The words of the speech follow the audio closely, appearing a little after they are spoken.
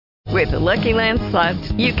With the Lucky Land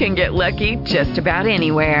Slots, you can get lucky just about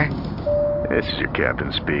anywhere. This is your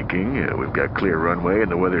captain speaking. We've got clear runway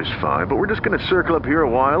and the weather's fine, but we're just going to circle up here a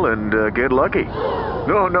while and get lucky.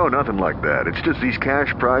 No, nothing like that. It's just these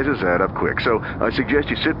cash prizes add up quick. So I suggest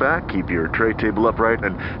you sit back, keep your tray table upright,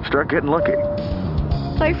 and start getting lucky.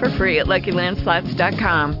 Play for free at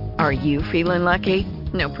LuckyLandSlots.com. Are you feeling lucky?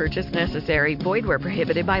 No purchase necessary. Void where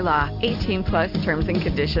prohibited by law. 18 plus terms and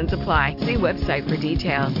conditions apply. See website for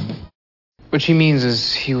details. What she means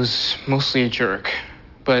is he was mostly a jerk,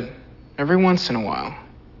 but every once in a while,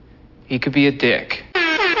 he could be a dick.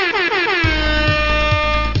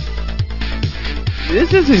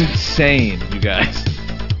 This is insane, you guys.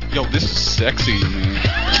 Yo, this is sexy,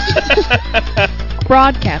 man.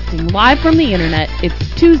 Broadcasting live from the internet,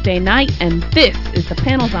 it's Tuesday night, and this is the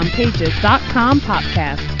panelsonpages.com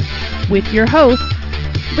podcast with your host,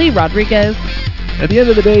 Lee Rodriguez. At the end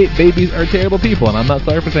of the day, babies are terrible people, and I'm not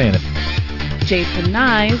sorry for saying it. Jason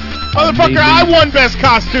Nyes. Motherfucker, I won best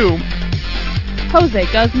costume! Jose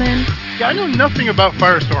Guzman. Yeah, I know nothing about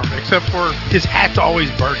Firestorm, except for his hat's always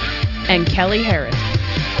burning. And Kelly Harris.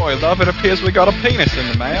 Boy, love, it appears we got a penis in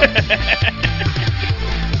the mail.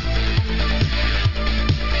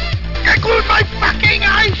 I glued my fucking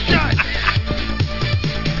eyes shut!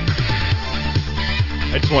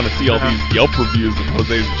 I just want to see all these Yelp reviews of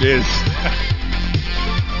Jose's jizz.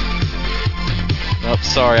 Oh,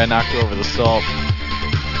 sorry, I knocked over the salt.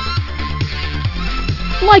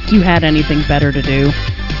 Like you had anything better to do.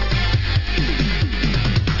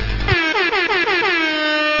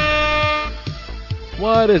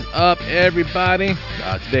 What is up, everybody?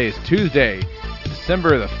 Today is Tuesday,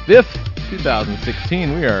 December the 5th,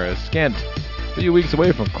 2016. We are a scant few weeks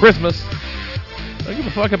away from Christmas. I don't give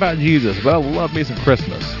a fuck about Jesus, but I love me some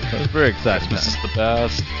Christmas. I was very excited. Christmas is the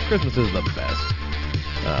best. Christmas is the best.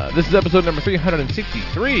 This is episode number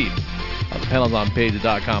 363 of the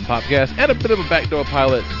panelsonpages.com podcast, and a bit of a backdoor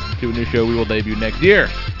pilot to a new show we will debut next year.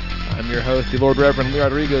 I'm your host, the Lord Reverend Lee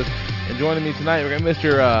Rodriguez, and joining me tonight, we're going to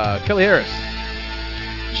Mr. Kelly Harris.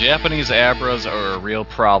 Japanese abras are a real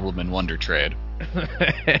problem in Wonder Trade.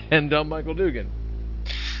 And Michael Dugan.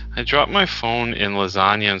 I dropped my phone in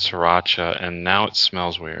lasagna and sriracha, and now it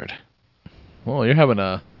smells weird. Well, you're having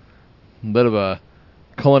a bit of a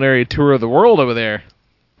culinary tour of the world over there.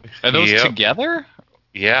 Are those together?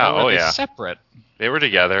 Yeah, or are they yeah. separate? They were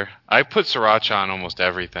together. I put sriracha on almost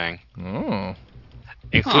everything. Oh.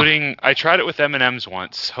 Including, I tried it with M&M's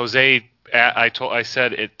once. Jose, I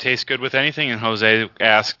said it tastes good with anything, and Jose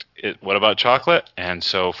asked, what about chocolate? And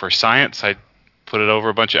so for science, I put it over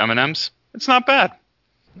a bunch of M&M's. It's not bad.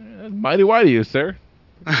 Mighty white of you, sir.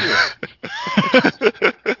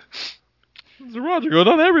 Sriracha goes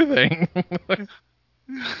on everything.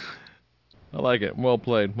 I like it. Well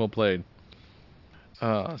played. Well played.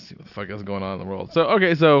 Let's see what the fuck is going on in the world. So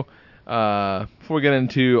before we get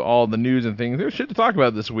into all the news and things, there's shit to talk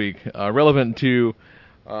about this week. Relevant to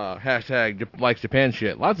hashtag likes Japan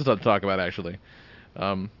shit. Lots of stuff to talk about, actually.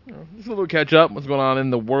 Just a little catch up. What's going on in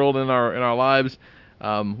the world, in our lives.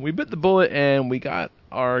 We bit the bullet and we got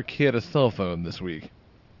our kid a cell phone this week.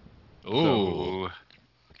 Ooh. So,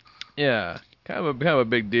 yeah, kind of a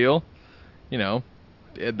big deal. You know,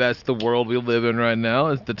 that's the world we live in right now.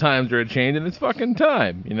 It's the times are changing. It's fucking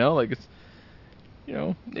time. You know, like it's, you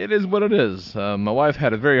know, it is what it is. My wife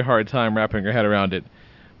had a very hard time wrapping her head around it,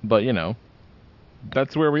 but you know,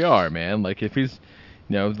 that's where we are, man. Like if he's,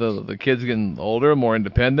 you know, the kid's getting older, more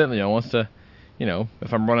independent. You know, wants to, you know,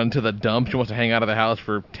 if I'm running to the dump, she wants to hang out of the house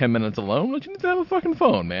for 10 minutes alone. But you need to have a fucking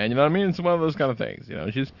phone, man. You know what I mean? It's one of those kind of things. You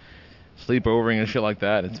know, she's sleepovering and shit like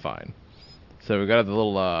that. It's fine. So we got the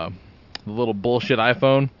little bullshit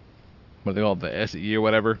iPhone. What do they call it? The SE or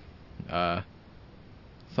whatever.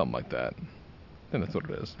 Something like that. I think that's what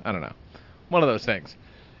it is. I don't know. One of those things.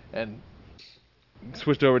 And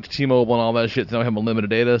switched over to T-Mobile and all that shit, so now I have unlimited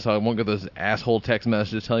data, so I won't get those asshole text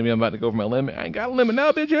messages telling me I'm about to go over my limit. I ain't got a limit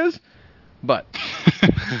now, bitches! But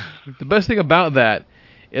the best thing about that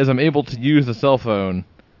is I'm able to use the cell phone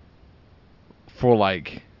for,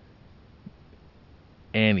 like,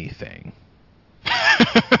 anything.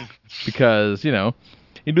 Because, you know,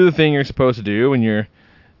 you do the thing you're supposed to do when you're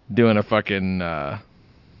doing a fucking,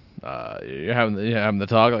 you're having the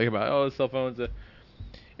talk, like, about, oh, the cell phone's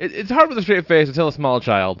It's hard with a straight face to tell a small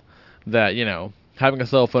child that, you know, having a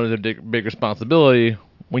cell phone is a big responsibility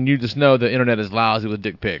when you just know the internet is lousy with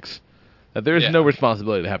dick pics. That there is no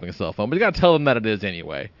responsibility to having a cell phone, but you got to tell them that it is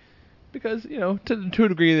anyway, because you know to a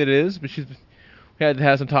degree that it is. But we had to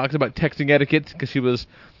have some talks about texting etiquette because she was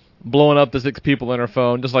blowing up the 6 people in her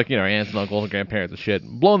phone, just like you know aunts and uncles and grandparents and shit,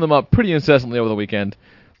 blowing them up pretty incessantly over the weekend.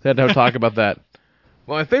 We had to have a talk about that.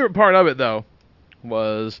 Well, my favorite part of it, though,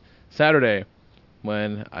 was Saturday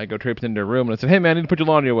when I go traipsing into her room and I said, hey, man, I need to put your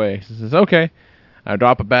laundry away. She says, okay. I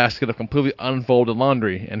drop a basket of completely unfolded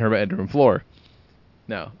laundry in her bedroom floor.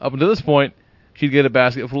 Now, up until this point, she'd get a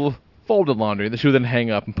basket full of folded laundry that she would then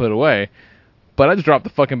hang up and put away. But I just dropped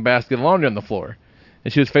the fucking basket of laundry on the floor.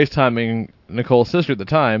 And she was FaceTiming Nicole's sister at the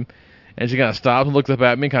time, and she kind of stopped and looked up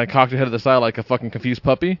at me and kind of cocked her head to the side like a fucking confused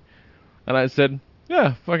puppy. And I said,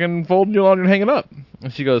 yeah, fucking folding your laundry and hanging up.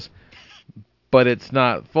 And she goes, but it's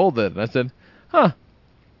not folded. And I said, huh.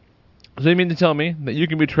 So you mean to tell me that you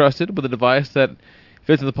can be trusted with a device that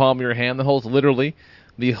fits in the palm of your hand that holds literally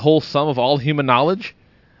the whole sum of all human knowledge,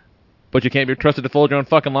 but you can't be trusted to fold your own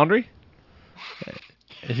fucking laundry?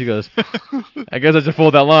 And she goes, I guess I should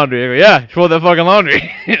fold that laundry. I go, yeah, fold that fucking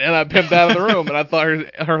laundry. And I pimped out of the room, and I thought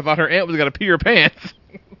her aunt was going to pee her pants.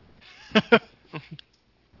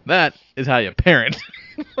 That is how you parent.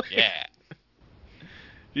 Yeah.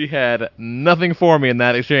 She had nothing for me in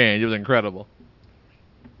that exchange. It was incredible.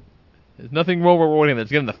 There's nothing more rewarding than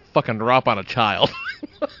getting the fucking drop on a child.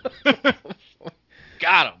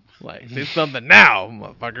 Got him. Like, say something now,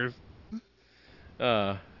 motherfuckers.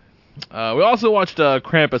 We also watched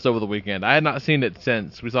Krampus over the weekend. I had not seen it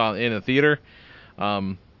since we saw it in a theater.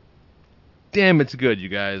 Damn, it's good, you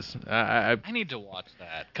guys. I need to watch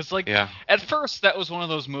that. Because, at first, that was one of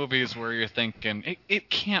those movies where you're thinking,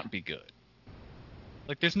 it can't be good.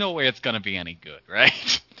 Like, there's no way it's going to be any good,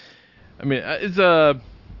 right? I mean, it's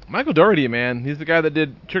Michael Dougherty, man. He's the guy that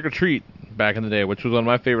did Trick or Treat back in the day, which was one of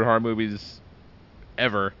my favorite horror movies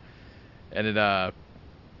ever. And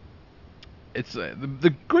it's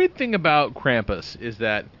the great thing about Krampus is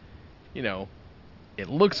that, you know, it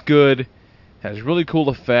looks good, has really cool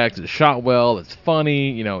effects, it's shot well, it's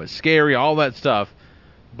funny, you know, it's scary, all that stuff.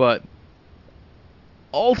 But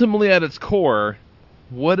ultimately at its core,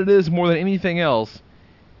 what it is more than anything else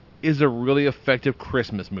is a really effective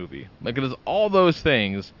Christmas movie. Like, it is all those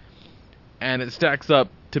things, and it stacks up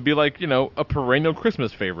to be like, you know, a perennial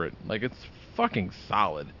Christmas favorite. Like, it's fucking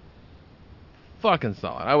solid. Fucking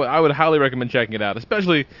solid. I would highly recommend checking it out,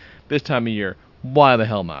 especially this time of year. Why the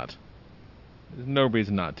hell not? There's no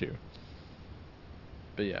reason not to.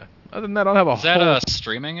 But yeah, other than that, I don't have a whole... Is that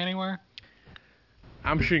streaming anywhere?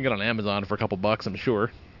 I'm sure you can get it on Amazon for a couple bucks, I'm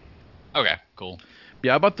sure. Okay, cool.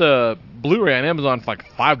 Yeah, I bought the Blu-ray on Amazon for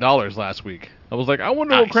like $5 last week. I was like, I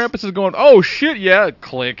wonder what Krampus is going... Oh, shit, yeah,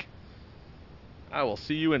 click. I will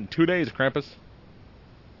see you in 2 days, Krampus.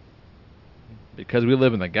 Because we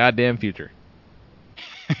live in the goddamn future.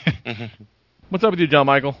 What's up with you, John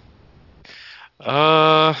Michael?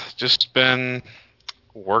 Just been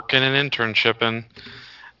working and internshiping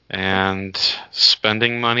and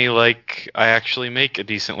spending money like I actually make a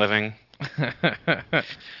decent living.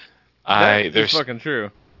 That's fucking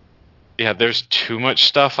true. Yeah, there's too much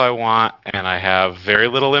stuff I want, and I have very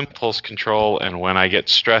little impulse control, and when I get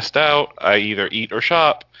stressed out, I either eat or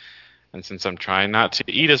shop. And since I'm trying not to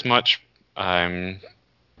eat as much, I'm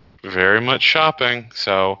very much shopping.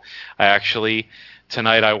 So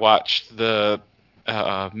tonight I watched the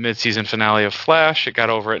mid-season finale of Flash. It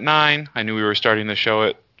got over at 9. I knew we were starting the show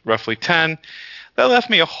at roughly 10. That left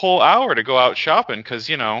me a whole hour to go out shopping because,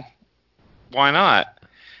 you know, why not?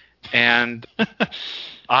 And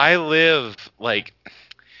I live, like,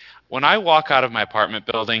 when I walk out of my apartment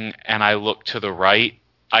building and I look to the right,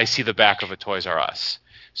 I see the back of a Toys R Us.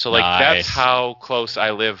 So, like, that's how close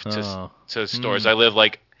I live to stores. I live,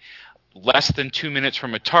 like, less than 2 minutes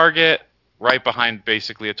from a Target, right behind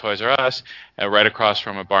basically a Toys R Us, right across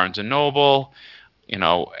from a Barnes & Noble. You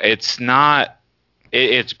know, it's not...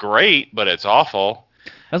 It's great, but it's awful.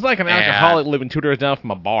 That's like an alcoholic living 2 doors down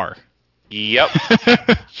from a bar. Yep.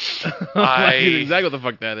 That's exactly what the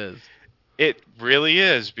fuck that is. It really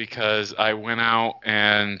is, because I went out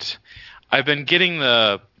and I've been getting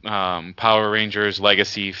the Power Rangers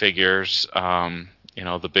Legacy figures, you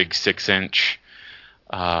know, the big 6-inch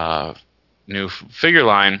new figure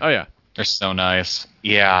line. Oh, yeah. They're so nice.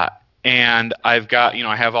 Yeah. And I've got, you know,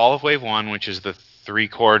 I have all of Wave 1, which is the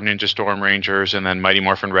 3-cord Ninja Storm Rangers, and then Mighty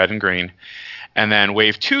Morphin Red and Green. And then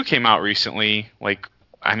Wave 2 came out recently, like,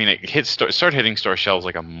 I mean, it started hitting store shelves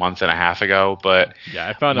like a month and a half ago, but... Yeah,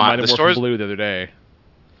 I found a Mighty Morphin Blue the other day.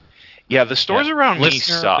 Yeah, the stores around me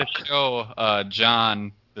suck. The show,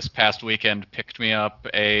 John, this past weekend, picked me up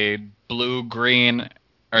a blue, black,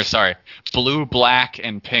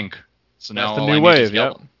 and pink. So now that's the new wave,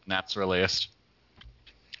 yep. And that's released.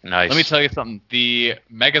 Nice. Let me tell you something. The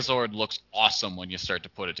Megazord looks awesome when you start to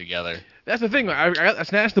put it together. That's the thing. I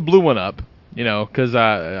snatched the blue one up, you know, because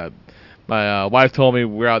my My wife told me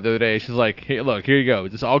we were out the other day. She's like, "Hey, look, here you go.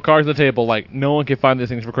 Just all cards on the table. Like, no one can find these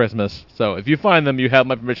things for Christmas. So if you find them, you have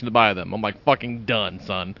my permission to buy them." I'm like, "Fucking done,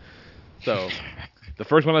 son." So the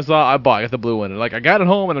first one I saw, I bought. I got the blue one. And, like, I got it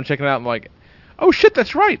home and I'm checking it out. I'm like, "Oh shit,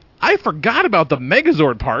 that's right. I forgot about the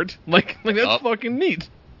Megazord part. Like that's fucking neat."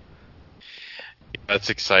 That's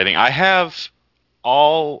exciting. I have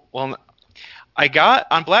I got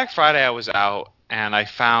on Black Friday. I was out and I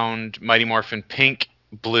found Mighty Morphin Pink,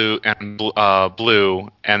 Blue, and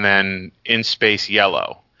blue, and then In Space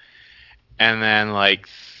Yellow. And then like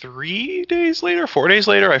 4 days later,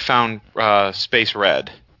 I found Space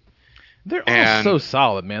Red. They're all so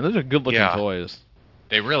solid, man. Those are good-looking toys.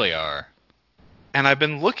 They really are. And I've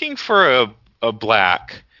been looking for a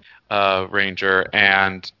black Ranger,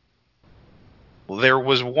 and there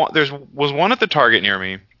was one at the Target near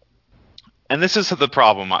me. And this is the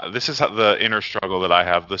problem. This is the inner struggle that I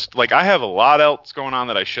have. I have a lot else going on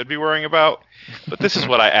that I should be worrying about, but this is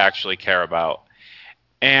what I actually care about.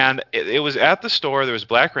 And it was at the store. There was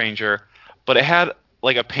Black Ranger, but it had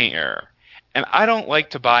like a paint error. And I don't like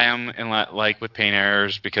to buy them with paint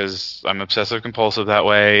errors because I'm obsessive compulsive that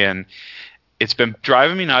way, and it's been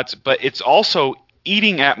driving me nuts. But it's also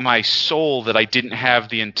eating at my soul that I didn't have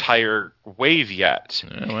the entire wave yet.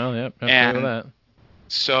 Yeah, well, yep. And that.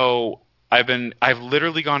 So I've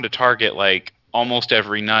literally gone to Target like almost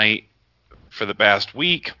every night for the past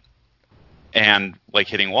week, and like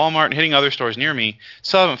hitting Walmart and hitting other stores near me.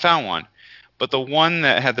 Still haven't found one, but the one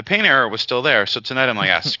that had the paint error was still there. So tonight I'm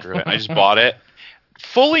like, screw it. I just bought it,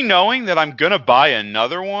 fully knowing that I'm gonna buy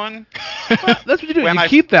another one. That's what you do. You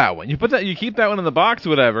keep that one. You keep that one in the box, or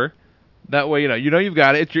whatever. That way, you know you've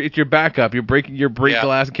got it. It's your backup. Your break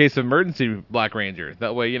glass in case of emergency, Black Ranger.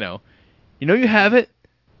 That way, you know you have it.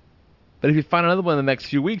 But if you find another one in the next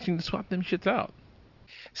few weeks, you can swap them shits out.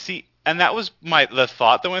 See, and that was the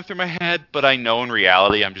thought that went through my head, but I know in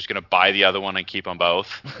reality I'm just going to buy the other one and keep them both.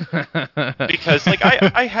 Because like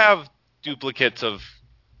I have duplicates of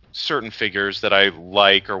certain figures that I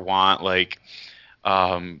like or want, like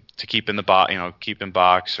to keep in the keep in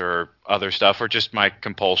box or other stuff, or just my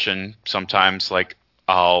compulsion. Sometimes like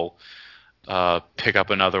I'll pick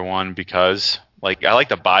up another one because like I like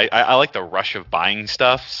to buy. I like the rush of buying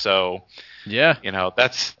stuff. So yeah,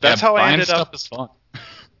 that's how I ended up. Is fun.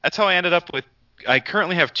 That's how I ended up with. I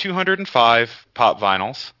currently have 205 pop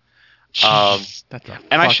vinyls. That's a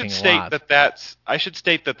and I should state lot. that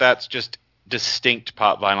that's just distinct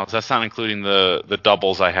pop vinyls. That's not including the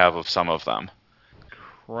doubles I have of some of them.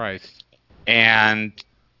 Christ. And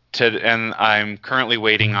I'm currently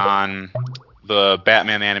waiting on the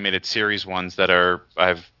Batman animated series ones that are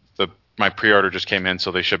my pre-order just came in,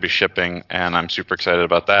 so they should be shipping, and I'm super excited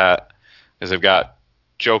about that because I've got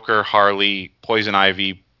Joker, Harley, Poison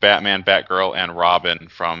Ivy, Batman, Batgirl, and Robin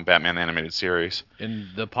from Batman animated series. In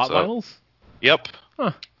the pop vinyls? Yep.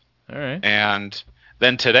 Huh. All right. And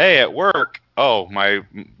then today at work, my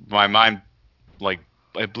mind, like,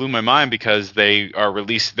 it blew my mind because they're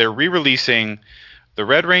re-releasing the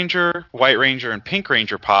Red Ranger, White Ranger, and Pink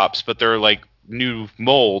Ranger pops, but they're like new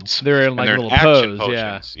molds. They're in like little action pose,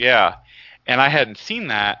 potions. Yeah. And I hadn't seen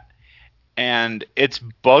that, and it's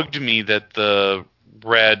bugged me that the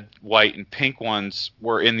red, white, and pink ones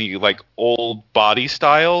were in the like old body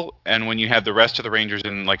style, and when you have the rest of the Rangers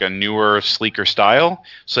in like a newer, sleeker style,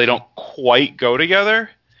 so they don't quite go together.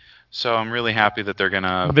 So I'm really happy that they're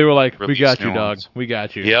gonna. They were like, "We got you, dog. Ones. We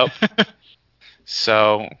got you." Yep.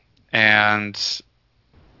 So, and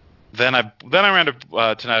then I ran to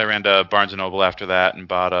tonight. I ran to Barnes and Noble after that and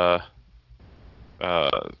bought a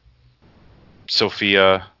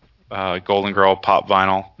Sophia Golden Girl pop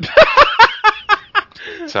vinyl.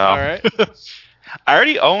 So all right. I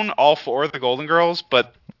already own all 4 of the Golden Girls,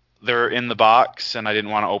 but they're in the box, and I didn't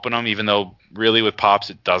want to open them, even though really with Pops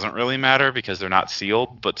it doesn't really matter because they're not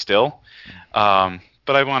sealed, but still. But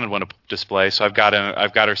I wanted one to display, so I've got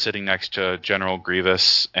her sitting next to General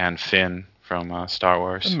Grievous and Finn from Star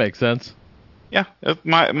Wars. That makes sense. Yeah,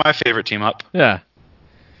 my favorite team up. Yeah.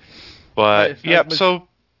 But so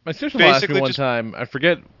my sister asked me one time. I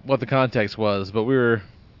forget what the context was, but we were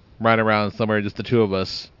riding around somewhere, just the two of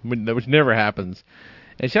us, which never happens.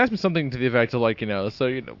 And she asked me something to the effect of like,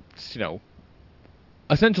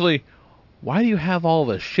 essentially, why do you have all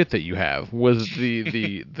the shit that you have? Was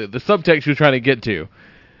the subtext she was trying to get to,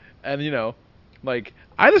 and like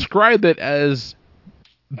I described it as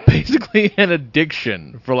basically an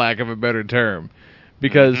addiction, for lack of a better term,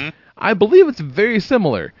 because I believe it's very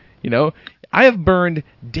similar. I have burned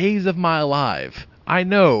days of my life. I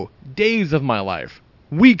know, days of my life.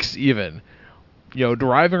 Weeks even.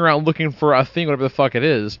 Driving around looking for a thing, whatever the fuck it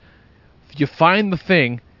is. You find the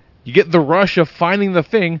thing, you get the rush of finding the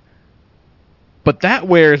thing, but that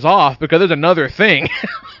wears off because there's another thing.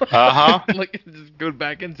 Like it just goes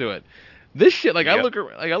back into it. This shit, like, I look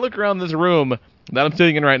around this room that I'm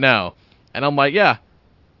sitting in right now, and I'm like, yeah,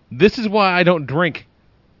 this is why I don't drink.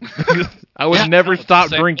 I would never stop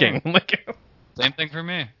drinking. Same thing for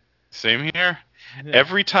me. Same here. Yeah.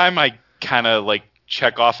 Every time I kind of like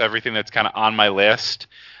check off everything that's kind of on my list,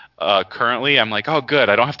 currently, I'm like, oh, good,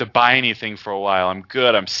 I don't have to buy anything for a while. I'm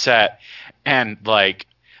good, I'm set. And like,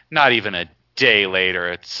 not even a day later,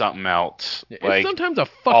 it's something else. It's like, sometimes a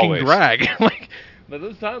fucking drag. Like,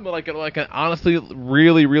 those times, like I honestly,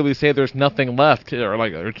 really, really say there's nothing left, or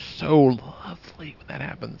like, it's so lovely when that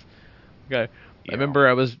happens. Okay, I remember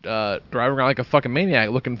I was driving around like a fucking maniac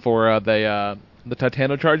looking for the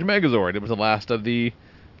Titano Charge Megazord. It was the last of the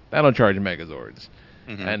Titano Charge Megazords,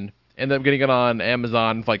 and ended up getting it on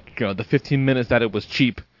Amazon for like the 15 minutes that it was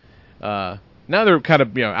cheap. Now they're kind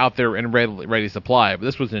of out there in ready supply, but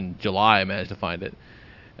this was in July. I managed to find it,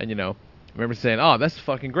 and I remember saying, "Oh, that's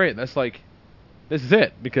fucking great. That's like." This is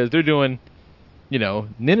it, because they're doing,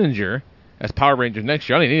 Ninja as Power Rangers next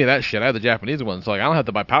year. I don't need any of that shit. I have the Japanese ones, so like I don't have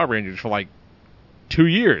to buy Power Rangers for like 2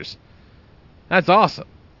 years. That's awesome.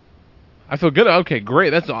 I feel good. Okay, great.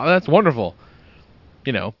 That's wonderful.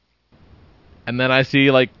 And then I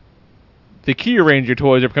see like the Kia Ranger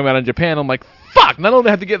toys are coming out in Japan. I'm like, fuck! Not only do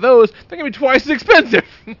I have to get those, they're gonna be twice as expensive.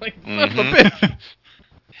 I'm like, son of a bitch.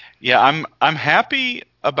 Yeah, I'm happy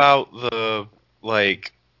about the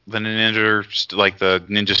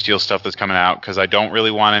Ninja Steel stuff that's coming out, because I don't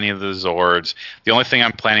really want any of the Zords. The only thing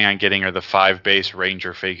I'm planning on getting are the 5 base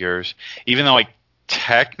Ranger figures, even though I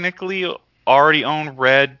technically already own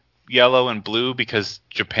red, yellow, and blue, because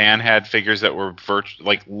Japan had figures that were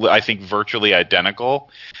I think virtually identical,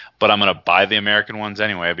 but I'm going to buy the American ones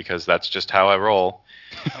anyway, because that's just how I roll.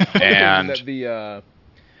 And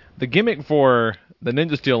the gimmick for the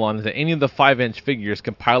Ninja Steel line is that any of the 5-inch figures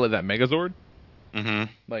can pilot that Megazord.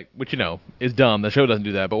 Which is dumb. The show doesn't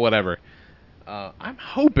do that, but whatever. I'm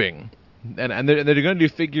hoping, and they're going to do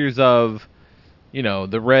figures of,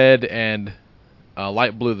 the red and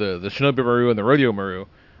light blue, the Shinobi Maru and the Rodeo Maru.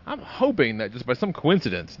 I'm hoping that just by some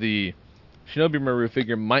coincidence, the Shinobi Maru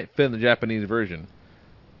figure might fit in the Japanese version.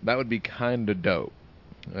 That would be kind of dope.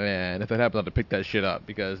 And if that happens, I'll have to pick that shit up,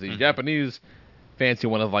 because the Japanese fancy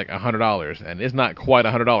one is like $100, and it's not quite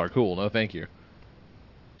 $100 cool. No, thank you.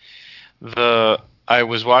 I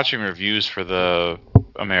was watching reviews for the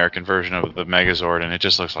American version of the Megazord, and it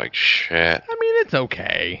just looks like shit. I mean, it's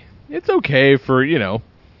okay. It's okay for,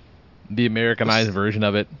 the Americanized version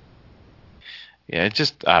of it. Yeah, it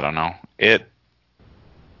just, I don't know.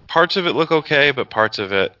 Parts of it look okay, but parts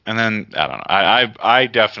of it, and then, I don't know. I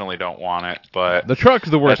definitely don't want it, but... The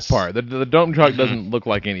truck's the worst part. The dome truck doesn't look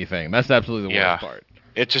like anything. That's absolutely the worst part.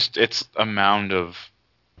 It's a mound of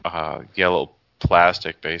yellow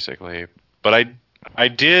plastic, basically. But I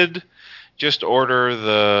did just order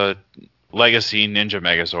the Legacy Ninja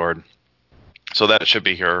Megazord, so that should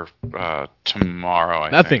be here tomorrow. I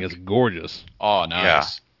think. That thing is gorgeous. Oh, nice. Yeah,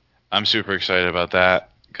 I'm super excited about that,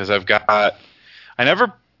 because I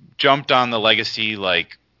never jumped on the Legacy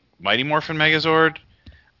Mighty Morphin Megazord,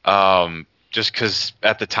 just because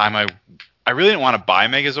at the time I really didn't want to buy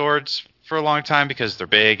Megazords for a long time, because they're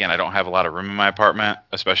big and I don't have a lot of room in my apartment,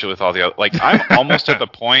 especially with all the other... I'm almost at the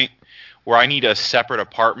point where I need a separate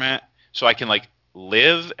apartment so I can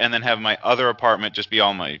live and then have my other apartment just be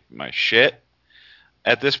all my shit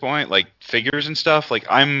at this point, figures and stuff.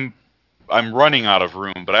 I'm running out of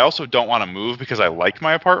room, but I also don't want to move because I like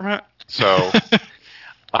my apartment. So,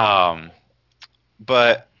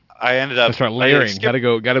 but I ended up... Start layering. Gotta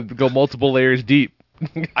go multiple layers deep.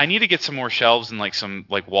 I need to get some more shelves and some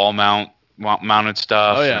wall mounted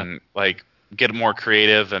stuff. Oh, yeah. And get more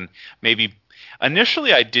creative, and maybe...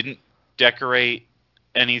 Initially, I didn't decorate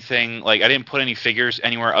anything, I didn't put any figures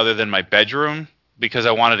anywhere other than my bedroom, because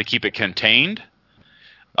I wanted to keep it contained.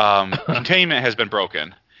 Containment has been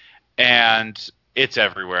broken, and it's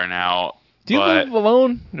everywhere now. Do you live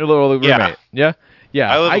alone? Or roommate? Yeah.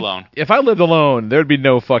 I live alone. If I lived alone, there'd be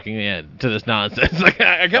no fucking end to this nonsense. I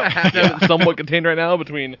kind of have to have it somewhat contained right now,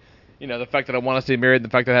 between the fact that I want to stay married and the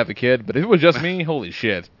fact that I have a kid. But if it was just me, holy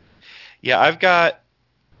shit. Yeah, I've got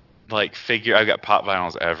I've got pop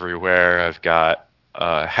vinyls everywhere. I've got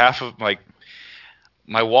half of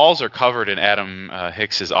my walls are covered in Adam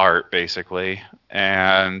Hicks's art, basically,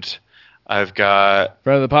 and I've got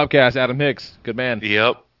friend of the podcast, Adam Hicks, good man.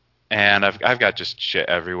 Yep, and I've got just shit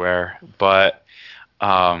everywhere. But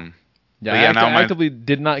I actively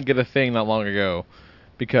did not get a thing not long ago,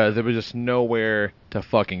 because there was just nowhere to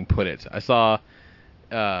fucking put it. I saw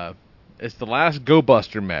It's the last Go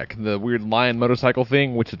Buster mech, the weird lion motorcycle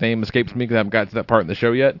thing, which the name escapes me because I haven't got to that part in the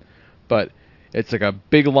show yet. But it's like a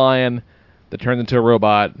big lion that turns into a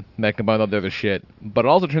robot, that combines all the other shit. But it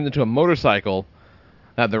also turns into a motorcycle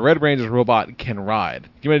that the Red Ranger's robot can ride.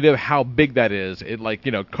 Give you an idea of how big that is. It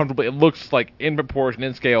comfortably. It looks like in proportion,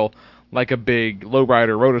 in scale, like a big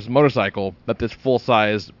lowrider motorcycle that this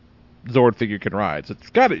full-size Zord figure can ride. So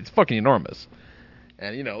it's fucking enormous.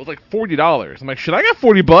 And it was like $40. I'm like, shit, I got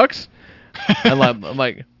 $40. And I'm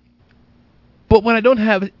like, but when I don't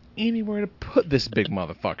have anywhere to put this big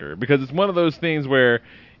motherfucker, because it's one of those things where,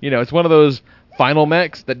 it's one of those final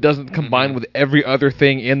mechs that doesn't combine with every other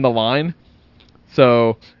thing in the line.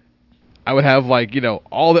 So I would have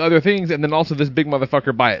all the other things, and then also this big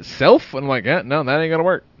motherfucker by itself. And I'm like, no, that ain't gonna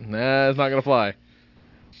work. Nah, it's not gonna fly.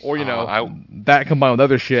 Or that combined with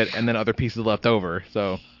other shit, and then other pieces left over.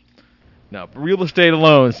 So no, real estate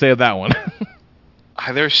alone, save that one.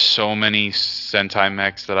 There's so many Sentai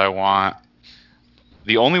mechs that I want.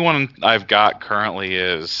 The only one I've got currently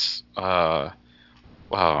is what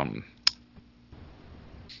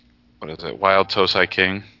is it? Wild Tosai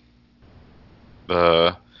King.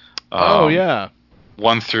 The yeah.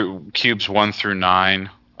 cubes 1 through 9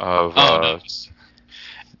 of nice.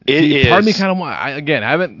 Part of me kind of want. I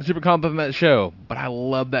haven't super confident in that show, but I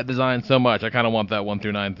love that design so much. I kind of want that 1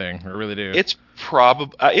 through 9 thing. I really do. It's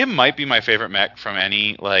probably it might be my favorite mech from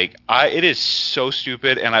any. It is so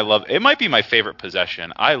stupid, and I love. It might be my favorite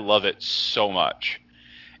possession. I love it so much.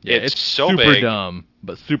 Yeah, it's so super big, dumb,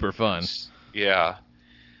 but super fun. Yeah.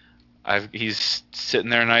 He's sitting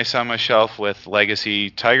there nice on my shelf with Legacy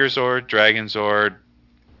Tiger Zord, Dragon Zord,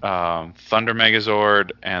 Thunder Megazord,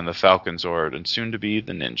 and the Falcon Zord, and soon to be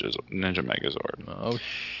the Ninja Megazord. Oh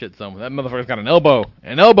shit, son. That motherfucker's got an elbow.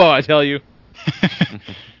 An elbow, I tell you.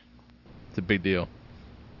 It's a big deal.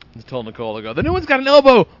 I just told Nicole, I go, the new one's got an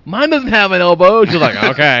elbow. Mine doesn't have an elbow. She's like,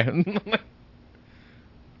 okay.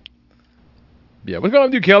 Yeah, what's going on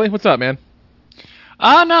with you, Kelly? What's up, man?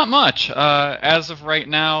 Not much. As of right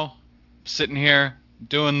now, sitting here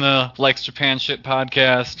doing the Likes Japan Shit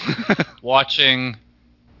podcast, watching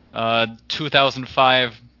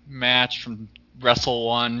 2005 match from Wrestle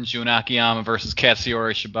 1, Jun Akiyama versus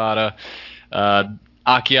Katsuyori Shibata.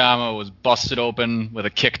 Akiyama was busted open with a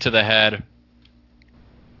kick to the head.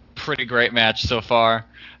 Pretty great match so far.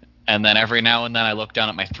 And then every now and then I look down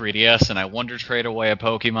at my 3DS and I wonder trade away a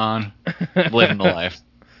Pokemon. Living the life.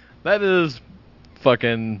 That is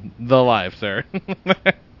fucking the life, sir.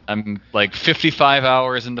 I'm 55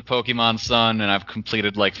 hours into Pokemon Sun, and I've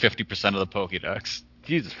completed 50% of the Pokédex.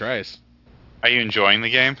 Jesus Christ. Are you enjoying the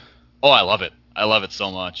game? Oh, I love it. I love it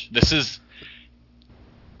so much. This is...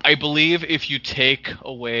 I believe if you take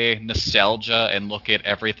away nostalgia and look at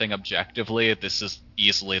everything objectively, this is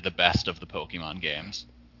easily the best of the Pokemon games.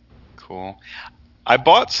 Cool. I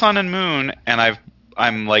bought Sun and Moon, and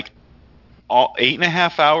I'm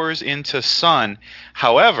 8.5 hours into Sun.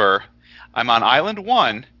 However, I'm on Island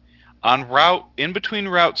 1, in between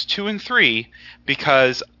routes 2 and 3,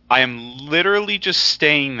 because I am literally just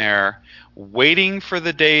staying there, waiting for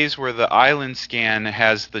the days where the island scan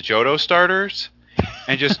has the Johto starters,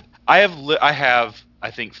 and just I have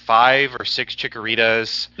I think 5 or 6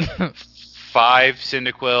 Chikoritas, 5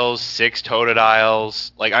 Cyndaquils, 6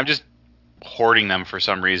 Totodiles. I'm just hoarding them for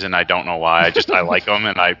some reason. I don't know why. I like them,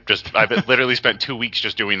 and I've literally spent 2 weeks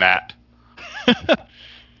just doing that.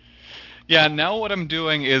 Yeah, now what I'm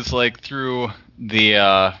doing is through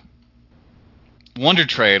the Wonder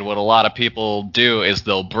Trade, what a lot of people do is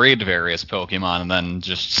they'll breed various Pokemon and then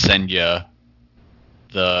just send you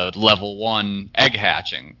the level 1 egg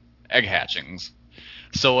hatchings.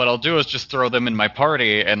 So what I'll do is just throw them in my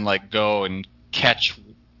party and go and catch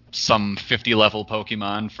some 50 level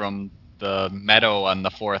Pokemon from the meadow on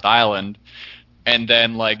the 4th island, and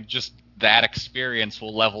then just that experience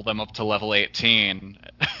will level them up to level 18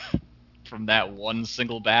 from that one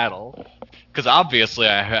single battle. Because obviously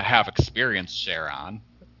I have experience share on.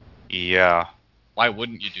 Yeah. Why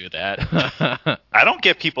wouldn't you do that? I don't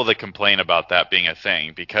get people that complain about that being a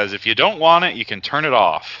thing, because if you don't want it, you can turn it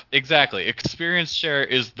off. Exactly. Experience share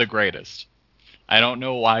is the greatest. I don't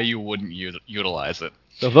know why you wouldn't utilize it.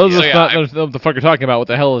 So if those don't know what the fuck you're talking about, what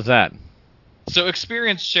the hell is that? So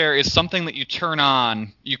experience share is something that you turn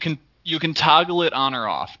on. You can toggle it on or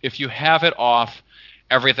off. If you have it off,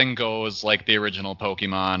 everything goes like the original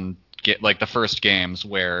Pokemon, the first games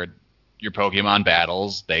where your Pokemon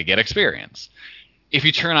battles, they get experience. If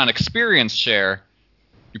you turn on experience share,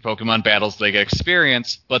 your Pokemon battles, they get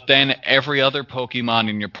experience, but then every other Pokemon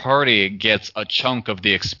in your party gets a chunk of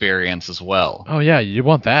the experience as well. Oh yeah, you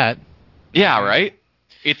want that. Yeah, right?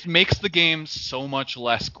 It makes the game so much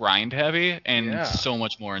less grind heavy and so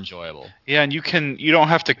much more enjoyable. Yeah, and you don't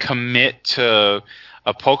have to commit to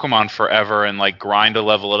a Pokemon forever and like grind to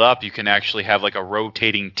level it up. You can actually have like a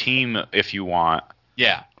rotating team if you want.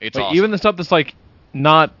 Yeah, it's like, awesome. Even the stuff that's like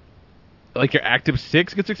not like your active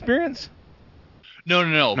 6 gets experience?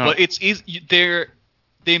 No. But it's easy.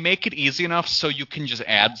 They make it easy enough so you can just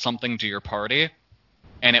add something to your party,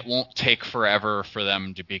 and it won't take forever for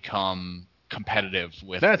them to become competitive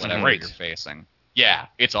with whatever you're facing. Yeah,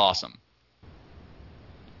 it's awesome.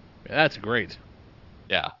 That's great.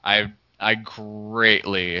 Yeah, I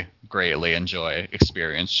greatly enjoy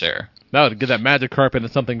experience share. That would get that Magikarp into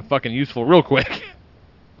something fucking useful real quick.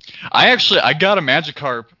 I got a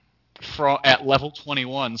Magikarp at level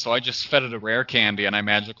 21, so I just fed it a rare candy and I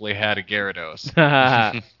magically had a Gyarados.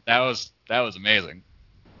 That was amazing.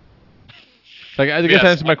 Like, I guess that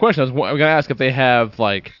answers my question. I'm gonna ask if they have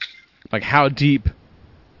like how deep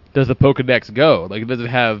does the Pokedex go? Like, does it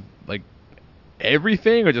have like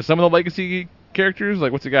everything, or just some of the legacy characters?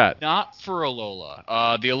 Like, what's it got? Not for Alola.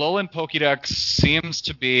 The Alolan Pokédex seems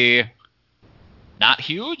to be not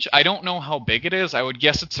huge. I don't know how big it is. I would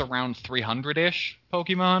guess it's around 300-ish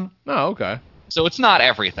Pokemon. Oh, okay. So it's not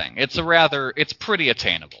everything. It's pretty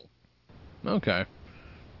attainable. Okay.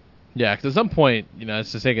 Yeah, because at some point,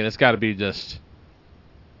 it's just thinking it's got to be just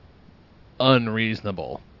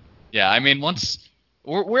unreasonable. Yeah, I mean, once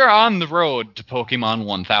we're on the road to Pokemon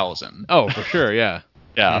 1000. Oh, for sure, yeah.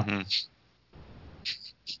 Yeah. Mm-hmm.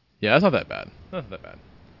 Yeah, that's not that bad.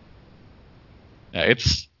 Yeah,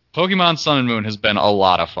 it's Pokemon Sun and Moon has been a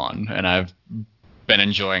lot of fun, and I've been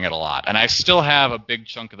enjoying it a lot. And I still have a big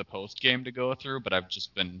chunk of the post game to go through, but I've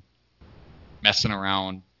just been messing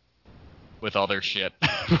around with other shit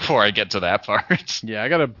before I get to that part. Yeah, I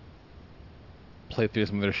gotta play through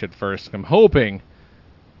some other shit first. I'm hoping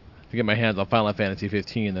to get my hands on Final Fantasy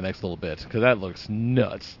 15 in the next little bit, because that looks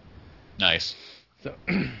nuts. Nice. So,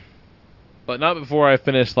 but not before I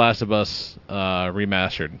finish Last of Us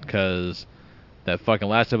Remastered, because that fucking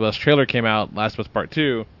Last of Us trailer came out, Last of Us Part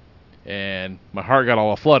 2, and my heart got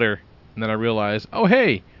all aflutter, and then I realized, oh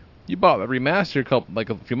hey, you bought the remaster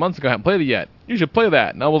a few months ago, I haven't played it yet. You should play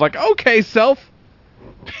that. And I was like, okay, self.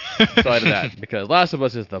 So I did that, because Last of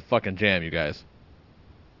Us is the fucking jam, you guys.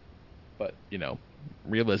 But,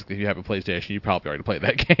 realistically, if you have a PlayStation, you probably already played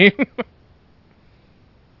that game.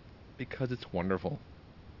 Because it's wonderful.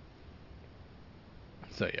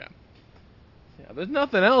 So, yeah. There's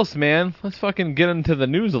nothing else, man. Let's fucking get into the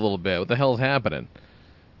news a little bit. What the hell's happening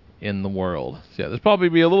in the world? So, yeah, there's probably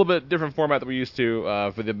be a little bit different format than we used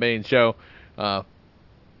to for the main show. Probably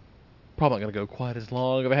not going to go quite as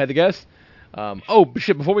long if I had to guess.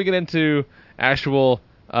 Shit, before we get into actual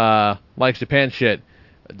Likes Japan shit,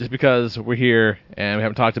 just because we're here and we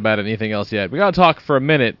haven't talked about anything else yet, we got to talk for a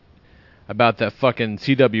minute about that fucking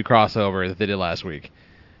CW crossover that they did last week.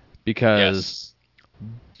 Because,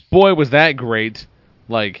 boy, was that great.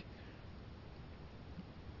 Like,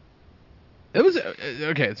 it was,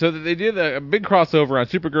 okay, so they did a big crossover on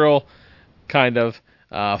Supergirl, kind of,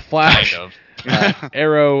 Flash,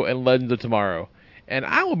 Arrow, and Legends of Tomorrow. And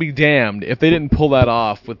I will be damned if they didn't pull that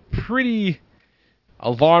off with pretty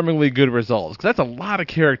alarmingly good results. Because that's a lot of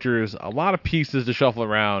characters, a lot of pieces to shuffle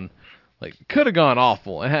around. Like, could have gone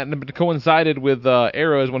awful. It hadn't coincided with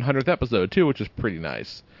Arrow's 100th episode, too, which is pretty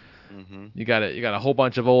nice. Mm-hmm. You got a whole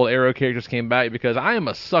bunch of old Arrow characters came back, because I am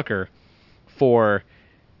a sucker for,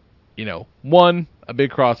 one, a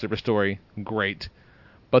big crossover story, great.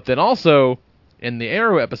 But then also, in the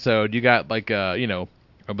Arrow episode, you got, like, a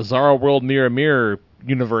Bizarro World Mirror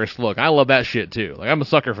universe look. I love that shit, too. Like, I'm a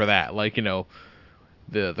sucker for that. Like,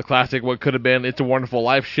 the classic What Could Have Been, It's a Wonderful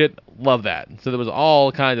Life shit, love that. So there was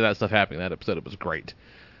all kinds of that stuff happening in that episode. It was great.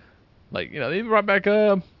 Like, they even brought back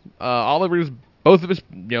Oliver's, both of his,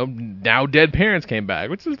 now dead parents came back,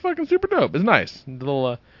 which is fucking super dope. It's nice. A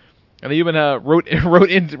little, and they even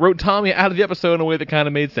wrote Tommy out of the episode in a way that kind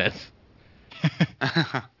of made sense.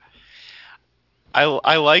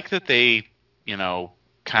 I like that they,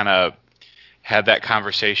 kind of had that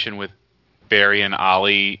conversation with Barry and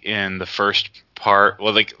Ollie in the first part,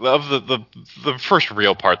 well, like of the first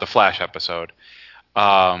real part, the Flash episode,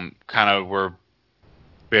 kind of where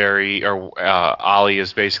Barry or Ollie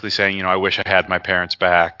is basically saying, I wish I had my parents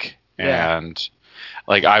back, and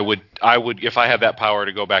like I would if I had that power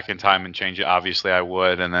to go back in time and change it, obviously I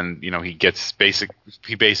would. And then he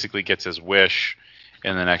basically gets his wish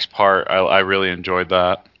in the next part. I really enjoyed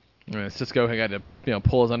that. Cisco had to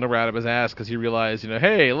pull his underwear out of his ass because he realized,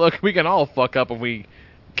 hey, look, we can all fuck up if we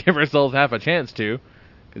give ourselves half a chance to.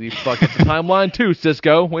 Because he fucked up the timeline too,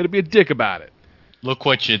 Cisco. Way to be a dick about it. Look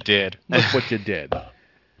what you did. Look what you did.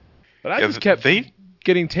 But I just kept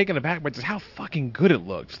getting taken aback by just how fucking good it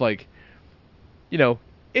looks. Like,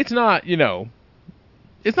 it's not,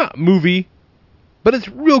 it's not movie, but it's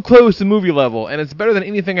real close to movie level, and it's better than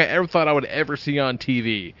anything I ever thought I would ever see on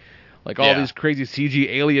TV. Like all these crazy CG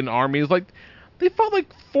alien armies, like they fought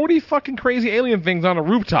like 40 fucking crazy alien things on a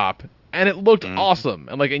rooftop, and it looked awesome.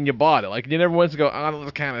 And you bought it. Like you never once go, oh, that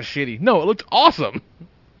looks kind of shitty. No, it looked awesome.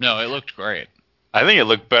 No, it looked great. I think it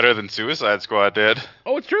looked better than Suicide Squad did.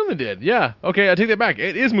 Oh, it certainly did. Yeah. Okay, I take that back.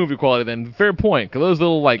 It is movie quality then. Fair point. Because those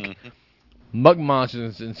little mug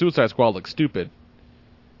monsters in Suicide Squad look stupid.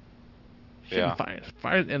 Yeah.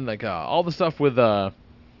 Fire and all the stuff with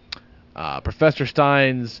Professor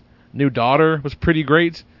Stein's new daughter was pretty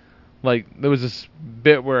great. Like there was this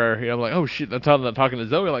bit where I'm like, oh shit, I'm talking to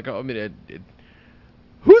Zoe. Like, oh, I mean,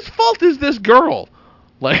 whose fault is this girl?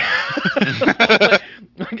 Like,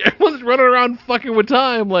 like everyone's running around fucking with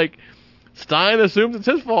time. Like Stein assumes it's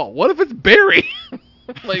his fault. What if it's Barry?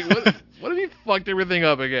 Like, what if he fucked everything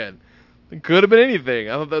up again? It could have been anything.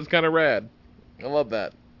 I thought that was kind of rad. I love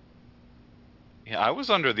that. Yeah, I was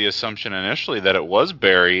under the assumption initially that it was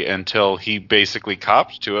Barry until he basically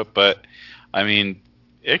copped to it, but I mean,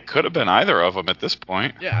 it could have been either of them at this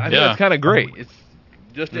point. Yeah, I think that's kind of great. It's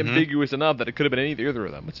just ambiguous enough that it could have been either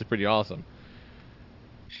of them, which is pretty awesome.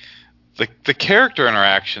 The character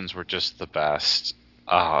interactions were just the best.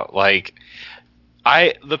 The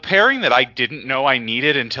pairing that I didn't know I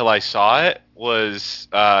needed until I saw it was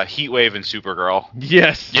Heatwave and Supergirl.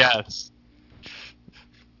 Yes.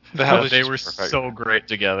 They were so great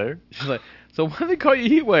together. She's like, so why do they call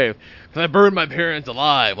you Heatwave? Because I burned my parents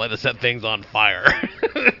alive, like to set things on fire.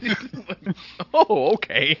 Like, oh,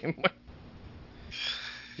 okay.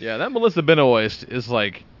 Yeah, that Melissa Benoist is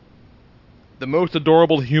like the most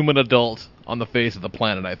adorable human adult on the face of the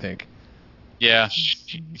planet, I think. Yeah,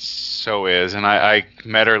 she so is. And I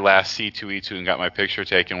met her last C2E2 and got my picture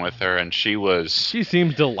taken with her, and she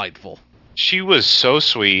seems delightful. She was so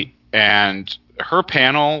sweet, and her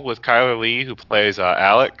panel with Kyler Lee, who plays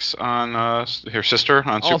Alex on her sister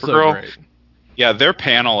on also Supergirl. Great. Yeah, their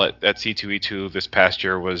panel at C2E2 this past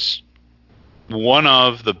year was one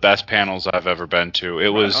of the best panels I've ever been to.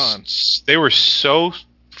 They were so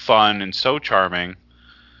fun and so charming.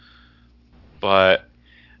 But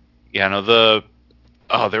I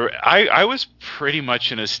was pretty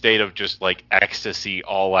much in a state of just like ecstasy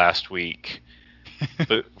all last week.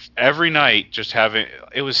 But every night, just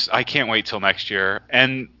I can't wait till next year.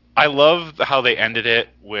 And I love how they ended it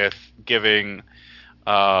with giving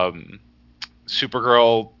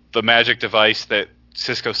Supergirl the magic device that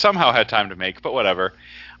Cisco somehow had time to make, but whatever.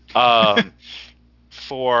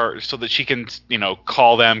 So that she can,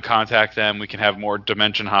 call them, contact them. We can have more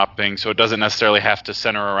dimension hopping, so it doesn't necessarily have to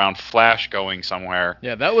center around Flash going somewhere.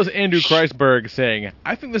 Yeah, that was Andrew Kreisberg saying,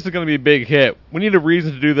 I think this is going to be a big hit. We need a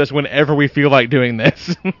reason to do this whenever we feel like doing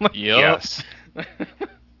this. Yes.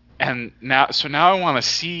 And now I want to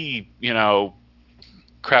see,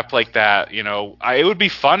 crap like that. It would be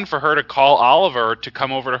fun for her to call Oliver to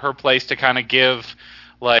come over to her place to kind of give,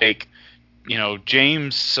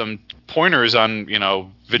 James some pointers on,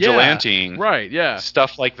 vigilanting. Yeah, right, yeah.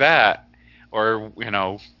 Stuff like that. Or,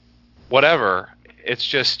 whatever. It's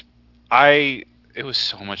just, it was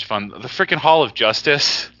so much fun. The freaking Hall of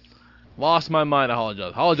Justice. Lost my mind at Hall of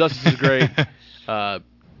Justice. Hall of Justice is great.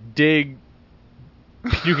 Dig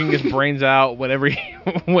puking his brains out when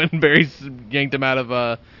Barry yanked him out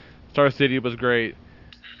of Star City was great.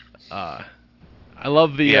 I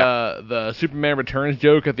love the Superman Returns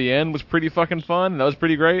joke at the end was pretty fucking fun. That was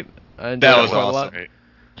pretty great. I enjoyed that was awesome. A lot.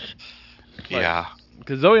 Yeah.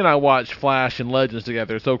 Because Zoe and I watched Flash and Legends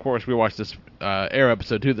together, so of course we watched this Arrow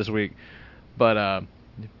episode 2 this week. But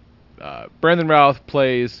Brandon Routh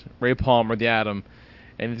plays Ray Palmer, the Atom,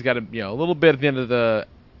 and he's got a little bit at the end of the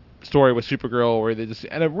story with Supergirl where they just,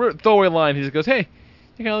 and a throwaway line, he just goes, "Hey,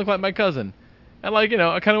 you kind of look like my cousin," and I kind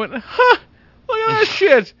of went, "Huh, look at that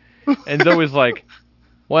shit," and Zoe's like,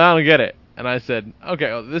 "Well, I don't get it," and I said, "Okay,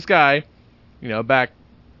 well, this guy, back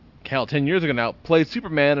 10 years ago now, played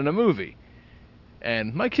Superman in a movie,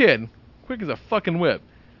 and my kid, quick as a fucking whip,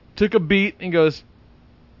 took a beat and goes,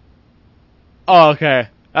 oh, okay,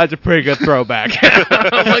 that's a pretty good throwback."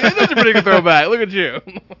 I'm like, "That's a pretty good throwback. Look at you."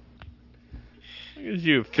 Look at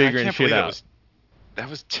you figuring shit out. That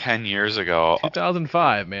was 10 years ago.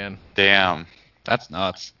 2005, man. Damn. That's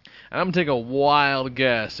nuts. And I'm going to take a wild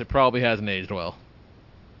guess. It probably hasn't aged well.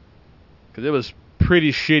 Because it was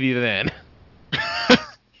pretty shitty then.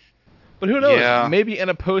 But who knows? Yeah. Maybe in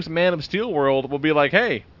a post-Man of Steel world, we'll be like,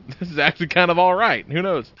 hey, this is actually kind of all right. Who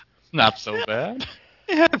knows? Not so bad.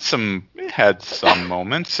 It had some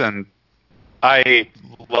moments, and I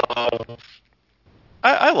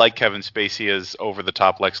like Kevin Spacey as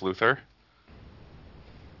over-the-top Lex Luthor.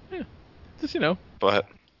 Yeah, just But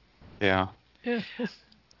yeah,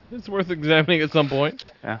 it's worth examining at some point.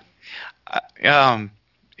 Yeah.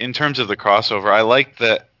 In terms of the crossover, I like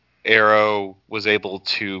that Arrow was able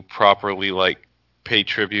to properly pay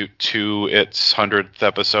tribute to its 100th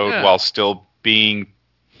episode while still being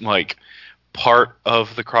part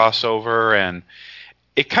of the crossover, and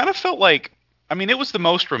it kind of felt like, it was the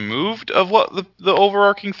most removed of what the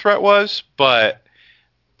overarching threat was, but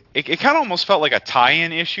it kind of almost felt like a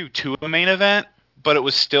tie-in issue to a main event, but it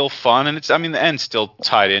was still fun, and the end still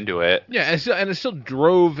tied into it. Yeah, and it still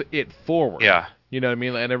drove it forward. Yeah. You know what I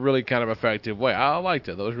mean? In a really kind of effective way. I liked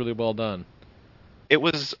it. That was really well done. It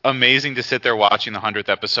was amazing to sit there watching the 100th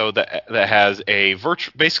episode that has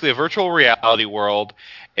basically a virtual reality world,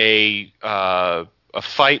 a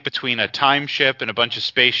fight between a time ship and a bunch of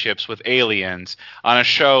spaceships with aliens on a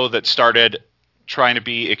show that started trying to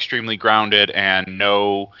be extremely grounded and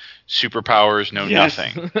no superpowers, no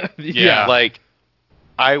nothing. Yeah.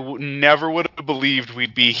 I never would have believed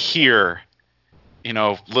we'd be here,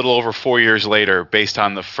 a little over 4 years later, based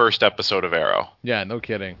on the first episode of Arrow. Yeah, no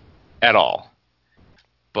kidding. At all.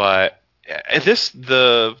 But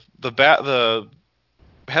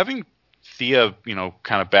having Thea,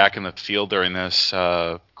 kind of back in the field during this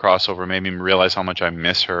crossover made me realize how much I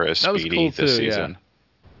miss her as Speedy this season.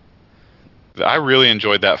 Yeah. I really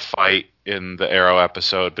enjoyed that fight in the Arrow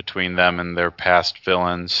episode between them and their past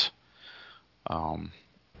villains.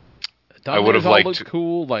 I would have liked looked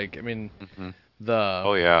cool. The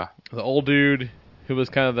old dude who was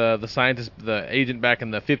kind of the scientist, the agent back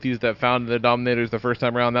in the 50s that found the Dominators the first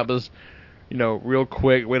time around. That was, real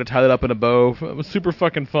quick way to tie that up in a bow. It was super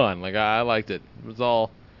fucking fun. I liked it. It was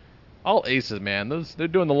all aces, man. They're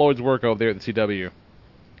doing the Lord's work over there at the CW.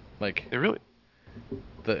 They really.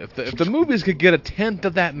 If the movies could get a tenth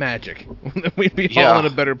of that magic, we'd be all in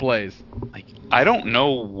a better place. I don't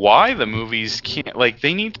know why the movies can't.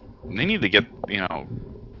 They need to get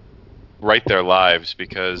right their lives,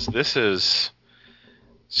 because this is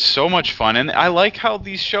so much fun, and I like how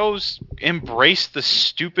these shows embrace the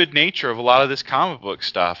stupid nature of a lot of this comic book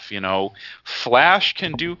stuff. Flash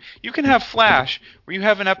you can have Flash where you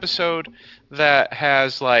have an episode that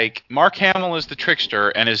has Mark Hamill as the trickster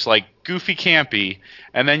and is goofy campy,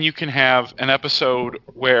 and then you can have an episode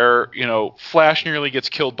where Flash nearly gets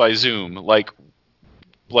killed by Zoom,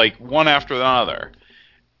 one after another,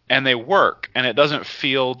 and they work, and it doesn't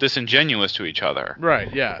feel disingenuous to each other.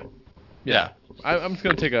 Right? Yeah. I'm just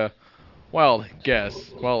gonna take a wild guess.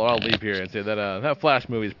 Well, I'll leave here and say that that Flash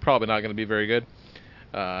movie is probably not gonna be very good.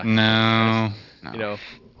 No.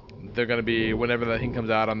 They're gonna be, whenever that thing comes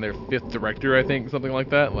out, on their 5th director, I think, something like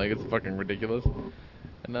that. It's fucking ridiculous.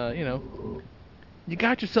 And you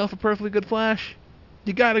got yourself a perfectly good Flash.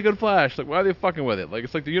 You got a good Flash. Why are they fucking with it?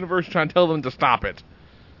 It's like the universe trying to tell them to stop it.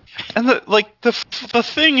 And the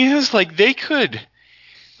thing is, they could.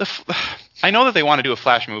 I know that they want to do a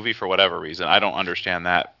Flash movie for whatever reason. I don't understand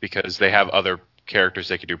that, because they have other characters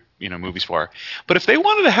they could do, movies for. But if they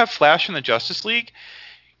wanted to have Flash in the Justice League,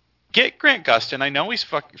 get Grant Gustin. I know he's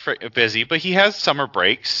fucking busy, but he has summer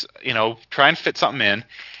breaks. Try and fit something in.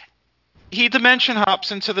 He dimension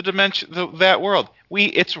hops into that world.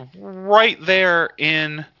 It's right there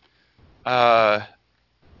in the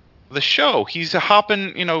show. He's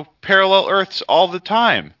hopping, parallel Earths all the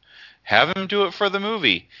time. Have him do it for the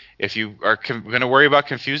movie. If you are going to worry about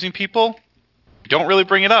confusing people, don't really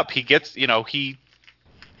bring it up. He gets, he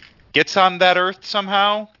gets on that Earth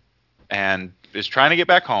somehow and is trying to get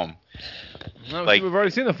back home. No, we've already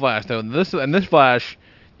seen the Flash, though. This Flash,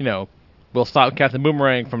 will stop Captain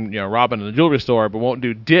Boomerang from robbing the jewelry store, but won't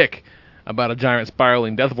do dick about a giant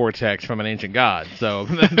spiraling death vortex from an ancient god. So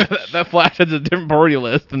that Flash has a different priority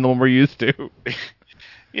list than the one we're used to.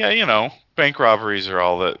 Yeah, bank robberies are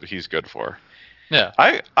all that he's good for. Yeah.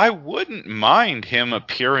 I wouldn't mind him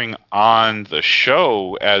appearing on the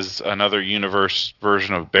show as another universe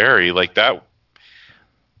version of Barry. That,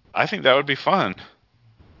 I think that would be fun.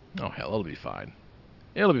 Oh, hell, it'll be fine.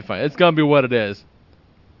 It'll be fine. It's going to be what it is.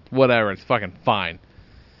 Whatever, it's fucking fine.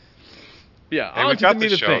 Yeah, hey, we got the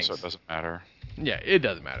show, so it doesn't matter. Yeah, it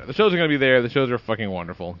doesn't matter. The shows are going to be there. The shows are fucking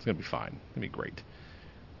wonderful. It's going to be fine. It's going to be great.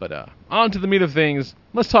 But on to the meat of things.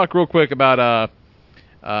 Let's talk real quick about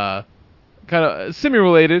kind of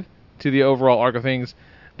semi-related to the overall arc of things.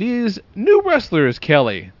 These new wrestlers,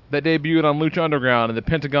 Kelly, that debuted on Lucha Underground in the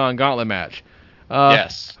Pentagon Gauntlet match.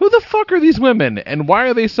 Yes. Who the fuck are these women, and why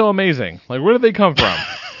are they so amazing? Where did they come from?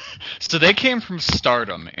 So they came from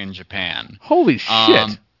Stardom in Japan. Holy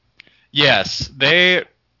shit. Yes, they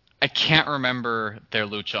I can't remember their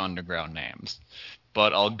Lucha Underground names,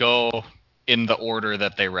 but I'll go in the order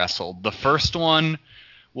that they wrestled. The first one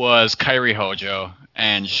was Kairi Hojo,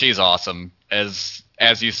 and she's awesome. As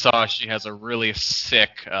you saw, she has a really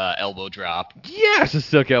sick elbow drop. Yes, a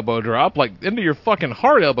sick elbow drop, like into your fucking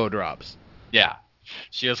heart elbow drops. Yeah,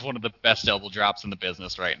 she has one of the best elbow drops in the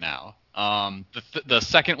business right now. The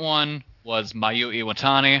second one was Mayu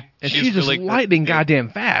Iwatani. And she's just really lightning goddamn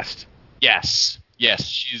fast. Yes,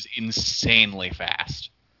 she's insanely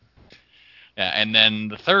fast. Yeah, and then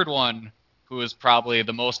the third one, who is probably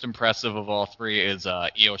the most impressive of all three, is Io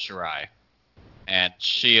Shirai. And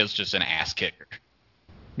she is just an ass kicker.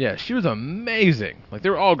 Yeah, she was amazing. Like, they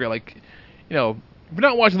were all great. Like, you know, if you're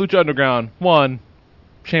not watching Lucha Underground, one,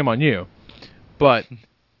 shame on you. But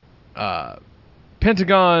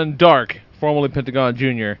Pentagon Dark, formerly Pentagon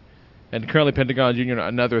Jr., and currently Pentagon Jr.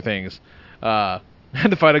 and other things, had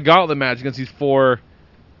to fight a gauntlet match against these four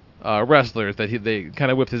wrestlers that they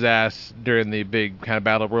kind of whipped his ass during the big kind of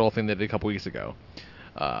battle royal thing they did a couple weeks ago.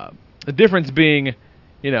 The difference being,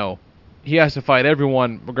 you know, he has to fight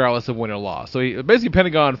everyone regardless of win or loss. So basically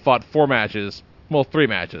Pentagon fought 3 matches,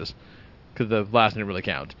 because the last didn't really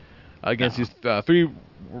count, against these 3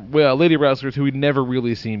 lady wrestlers who we'd never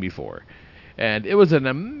really seen before. And it was an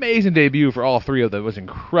amazing debut for all 3 of them. It was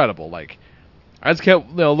incredible. Like, I just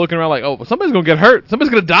kept looking around like, oh, somebody's going to get hurt.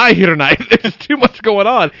 Somebody's going to die here tonight. There's too much going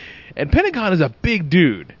on. And Pentagon is a big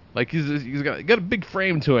dude. Like, he's got a big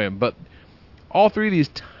frame to him. But all 3 of these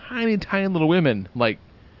tiny, tiny little women, like,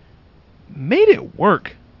 made it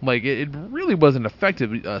work. Like, it really was an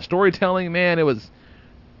effective storytelling, man. It was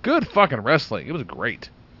good fucking wrestling. It was great.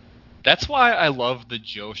 That's why I love the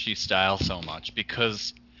Joshi style so much,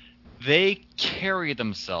 because they carry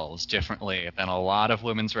themselves differently than a lot of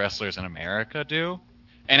women's wrestlers in America do,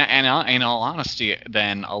 and in all honesty,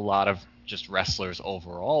 than a lot of just wrestlers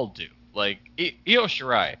overall do. Like, Io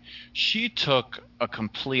Shirai, she took a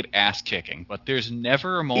complete ass kicking, but there's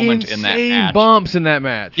never a moment in that match. Insane bumps in that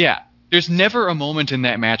match. Yeah, there's never a moment in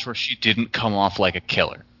that match where she didn't come off like a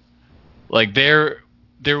killer. Like, there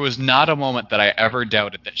was not a moment that I ever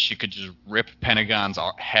doubted that she could just rip Pentagon's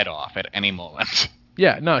head off at any moment.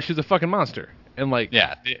 Yeah, no, she's a fucking monster. And like,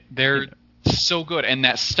 yeah, they're so good, and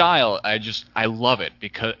that style, I love it,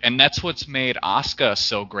 and that's what's made Asuka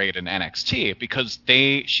so great in NXT, because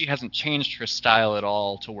she hasn't changed her style at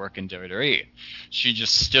all to work in WWE. She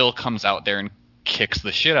just still comes out there and kicks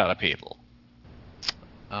the shit out of people.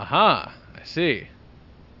 I see.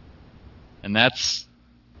 And that's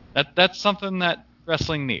something that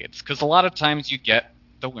wrestling needs, because a lot of times you get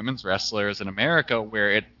the women's wrestlers in America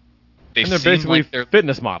where they're basically like they're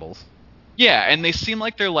fitness models. Yeah, and they seem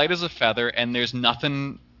like they're light as a feather, and there's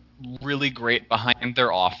nothing really great behind their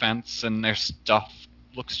offense, and their stuff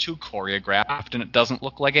looks too choreographed, and it doesn't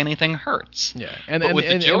look like anything hurts. Yeah, and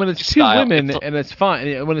when it's 2 women, and it's fine.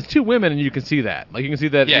 And when it's 2 women, and you can see that. Like, you can see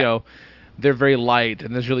that, they're very light,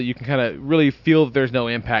 and you can kind of really feel that there's no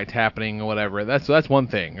impact happening or whatever. That's one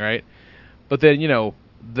thing, right? But then,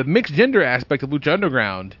 the mixed gender aspect of Lucha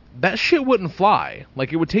Underground, that shit wouldn't fly.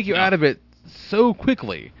 Like, it would take you out of it so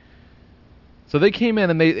quickly. So they came in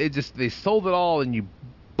and they sold it all, and you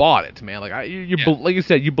bought it, man. Like, like you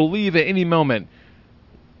said, you believe at any moment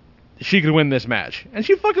she could win this match, and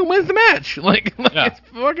she fucking wins the match. Like it's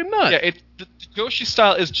fucking nuts. Yeah, the Joshi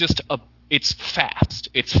style is just it's fast.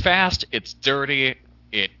 It's fast. It's dirty.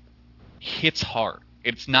 It hits hard.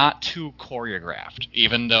 It's not too choreographed,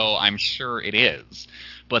 even though I'm sure it is.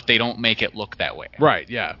 But they don't make it look that way. Right?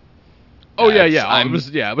 Yeah. Oh yeah.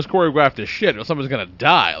 It was choreographed as shit. Or someone's gonna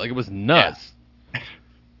die. Like, it was nuts.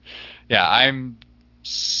 Yeah, I'm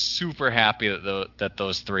super happy that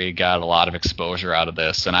those 3 got a lot of exposure out of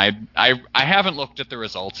this, and I haven't looked at the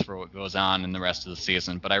results for what goes on in the rest of the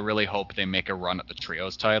season, but I really hope they make a run at the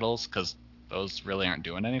trios titles, because those really aren't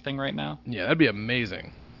doing anything right now. Yeah, that'd be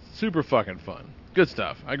amazing. Super fucking fun. Good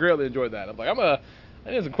stuff. I greatly enjoyed that. I'm like, I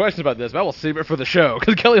have some questions about this, but I will save it for the show,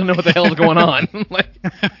 because Kelly will know what the hell is going on. But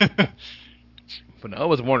no, it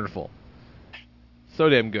was wonderful. So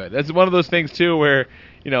damn good. That's one of those things, too, where,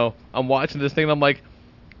 I'm watching this thing and I'm like,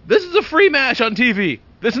 this is a free match on TV.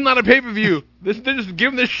 This is not a pay-per-view. They're just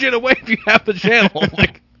giving this shit away if you have the channel.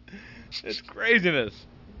 Like, it's craziness.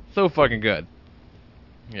 So fucking good.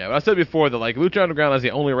 Yeah, but I said before that, like, Lucha Underground is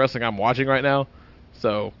the only wrestling I'm watching right now.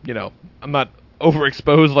 So, I'm not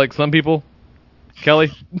overexposed like some people.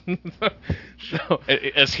 Kelly?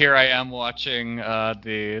 As here I am watching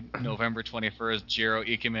the November 21st Jiro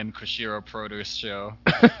Ikemen Koshiro produce show.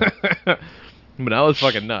 But that was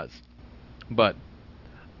fucking nuts. But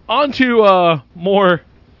on to more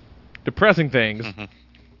depressing things. Mm-hmm.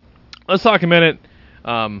 Let's talk a minute.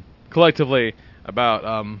 collectively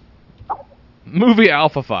about movie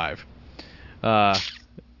Alpha 5.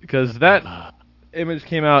 Because that image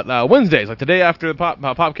came out Wednesdays, like the day after the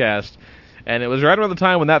Popcast, and it was right around the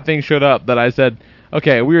time when that thing showed up that I said,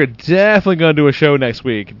 okay, we are definitely going to do a show next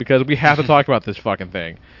week because we have to talk about this fucking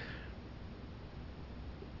thing.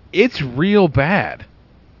 It's real bad.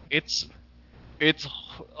 It's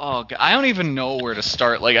oh God, I don't even know where to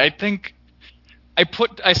start. Like, I think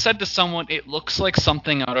I said to someone, it looks like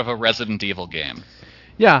something out of a Resident Evil game.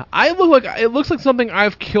 Yeah, it looks like something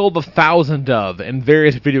I've killed 1,000 of in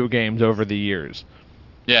various video games over the years.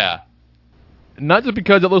 Yeah. Not just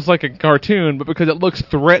because it looks like a cartoon, but because it looks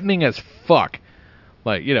threatening as fuck.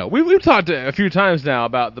 Like, you know, we've talked a few times now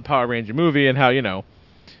about the Power Ranger movie and how, you know,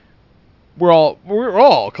 we're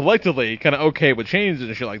all collectively kind of okay with changes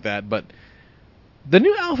and shit like that, but the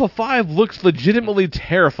new Alpha 5 looks legitimately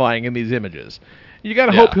terrifying in these images. You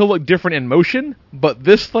gotta hope he'll look different in motion, but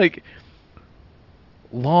this, like,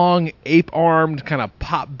 long, ape-armed, kind of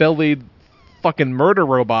pot-bellied fucking murder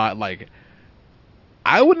robot, like,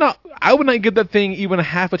 I would not give that thing even a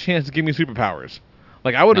half a chance to give me superpowers.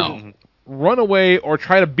 Like, I would run away or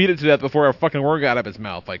try to beat it to death before a fucking word got out of its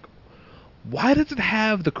mouth. Like, why does it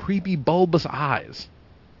have the creepy bulbous eyes?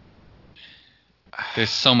 There's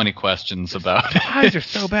so many questions about it. The eyes are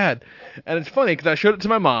so bad. And it's funny, because I showed it to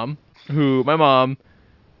my mom, my mom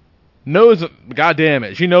knows, goddamn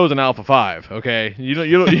it, she knows an Alpha 5, okay? You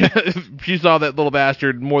don't, she saw that little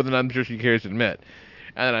bastard more than I'm sure she cares to admit.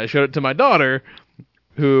 And I showed it to my daughter,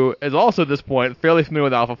 who is also at this point fairly familiar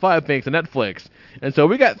with Alpha 5 thanks to Netflix. And so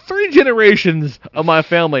we got 3 generations of my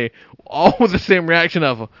family all with the same reaction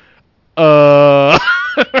of,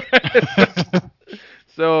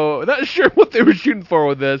 So, not sure what they were shooting for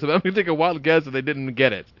with this, but I'm going to take a wild guess that they didn't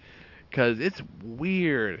get it. Because it's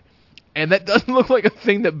weird. And that doesn't look like a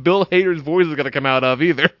thing that Bill Hader's voice is going to come out of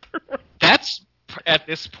either. That's, at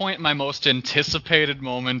this point, my most anticipated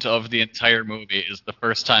moment of the entire movie is the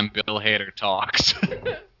first time Bill Hader talks.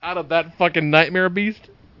 Out of that fucking nightmare beast?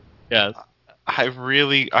 Yes. I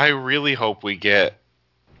really hope we get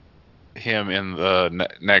him in the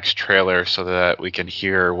next trailer so that we can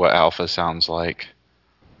hear what Alpha sounds like.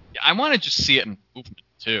 I want to just see it in movement,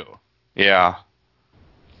 too. Yeah.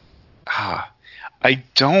 I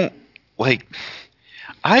don't, like,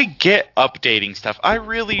 I get updating stuff. I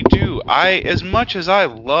really do. As much as I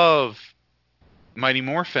love Mighty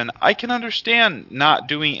Morphin, I can understand not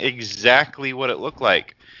doing exactly what it looked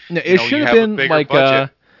like. No, it should have been like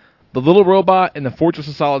the little robot in the Fortress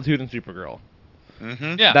of Solitude and Supergirl.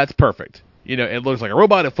 Mm-hmm. Yeah. That's perfect. You know, it looks like a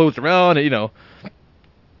robot, it floats around, and, you know,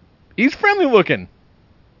 he's friendly looking.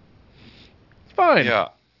 It's fine. Yeah.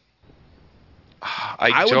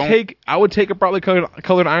 I would take a brightly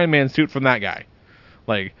colored Iron Man suit from that guy.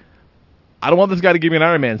 Like, I don't want this guy to give me an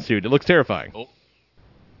Iron Man suit. It looks terrifying. Oh.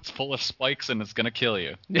 It's full of spikes and it's gonna kill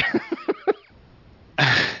you.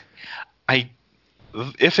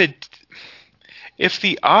 If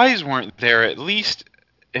the eyes weren't there, at least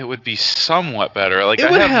it would be somewhat better. Like, it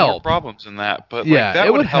I would have help. more problems than that, but yeah, like, that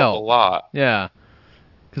it would help a lot. Yeah,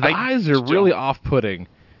 because the eyes are really off-putting.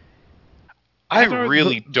 I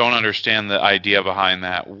really don't understand the idea behind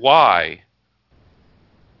that. Why?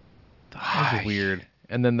 The eyes are weird.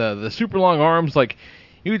 And then the super long arms, like,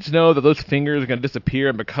 you just know that those fingers are going to disappear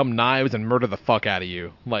and become knives and murder the fuck out of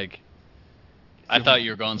you. Like, I thought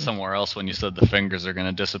you were going somewhere else when you said the fingers are going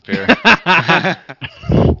to disappear.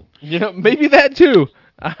 You know, maybe that too.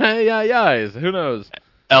 Eyes. Who knows?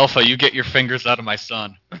 Alpha, you get your fingers out of my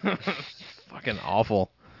son. Fucking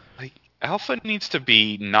awful. Like, Alpha needs to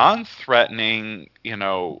be non-threatening, you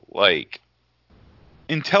know, like,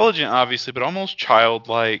 intelligent, obviously, but almost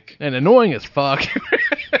childlike. And annoying as fuck.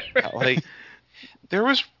 Like,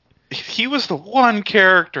 he was the one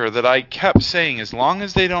character that I kept saying, as long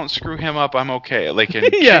as they don't screw him up, I'm okay. Like,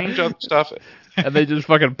 and change other stuff. And they just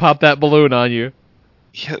fucking pop that balloon on you.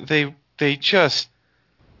 Yeah, they just,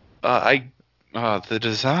 the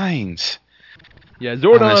designs. Yeah,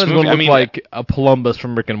 Zordon is going to look like a Plumbus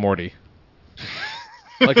from Rick and Morty.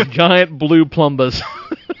 Like a giant blue Plumbus.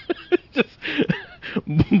 Just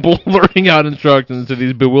blurting out instructions to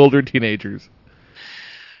these bewildered teenagers.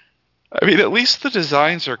 I mean, at least the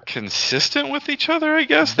designs are consistent with each other, I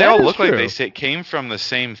guess. They all look like they came from the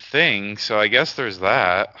same thing, so I guess there's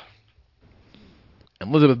that.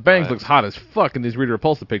 And Elizabeth Banks looks hot as fuck in these Rita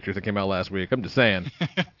Repulsa pictures that came out last week. I'm just saying.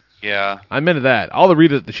 Yeah. I'm into that. All the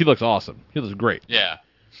Rita, she looks awesome. She looks great. Yeah.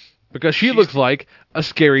 Because she looks like a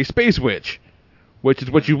scary space witch, which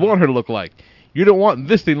is what you want her to look like. You don't want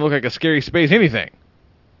this thing to look like a scary space anything.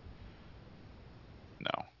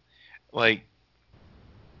 No. Like,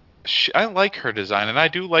 I like her design, and I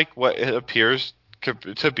do like what it appears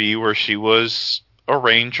to be, where she was a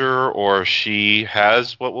ranger, or she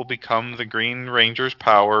has what will become the Green Ranger's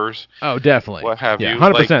powers. Oh, definitely. What have you?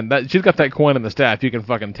 100%. That she's got that coin in the staff. You can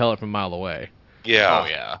fucking tell it from a mile away. Yeah. Oh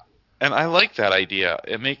yeah. And I like that idea.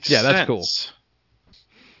 It makes sense. Yeah, that's cool.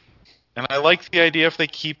 And I like the idea if they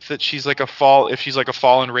keep that she's like a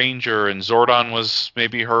fallen ranger, and Zordon was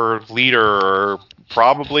maybe her leader or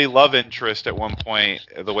probably love interest at one point,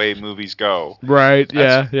 the way movies go. Right,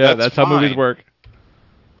 that's how movies work.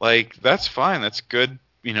 Like, that's fine. That's good,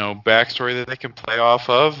 backstory that they can play off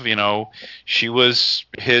of. She was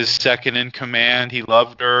his second in command. He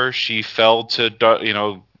loved her. She fell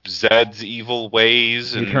to, Zed's evil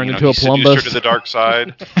ways, and he turned he into a seduced Plumbus her to the dark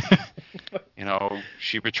side.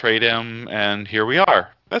 She betrayed him, and here we are.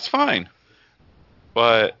 That's fine.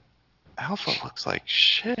 But Alpha looks like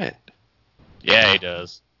shit. Yeah, he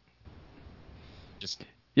does.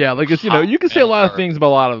 Yeah, like it's you can say a lot of things about a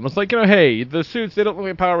lot of them. It's like hey, the suits, they don't look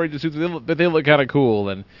like Power Ranger suits, but they look kind of cool.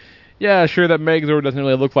 And yeah, sure, that Megazord doesn't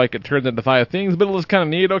really look like it turns into 5 things, but it looks kind of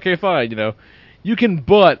neat. Okay, fine. You can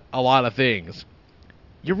butt a lot of things.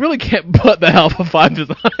 You really can't butt the Alpha 5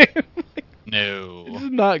 design. No. This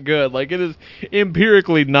is not good. Like, it is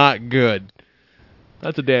empirically not good.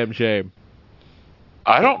 That's a damn shame.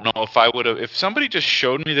 I don't know if I would have... If somebody just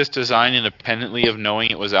showed me this design independently of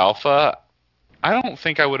knowing it was Alpha, I don't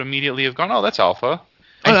think I would immediately have gone, oh, that's Alpha.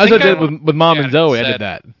 I did with Mom and Zoe. I did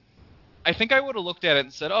that. I think I would have looked at it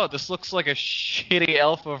and said, oh, this looks like a shitty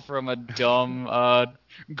Alpha from a dumb,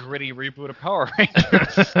 gritty reboot of Power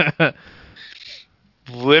Rangers.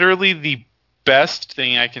 Literally the best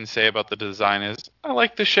thing I can say about the design is I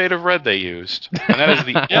like the shade of red they used. And that is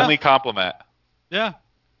the only compliment. Yeah.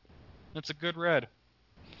 That's a good red.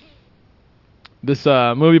 This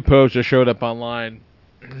movie post just showed up online.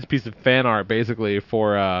 This piece of fan art, basically,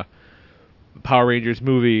 for Power Rangers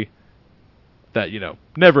movie that,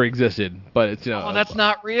 never existed. But it's, Oh, that's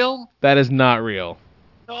not real? That is not real.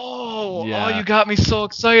 No! Yeah. Oh, you got me so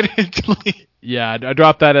excited. Yeah, I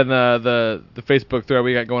dropped that in the Facebook thread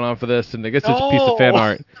we got going on for this, and I guess it's a piece of fan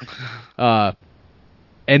art.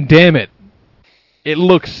 And damn it, it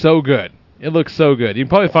looks so good. It looks so good. You can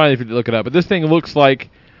probably find it if you look it up, but this thing looks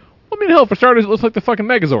like... hell, for starters, it looks like the fucking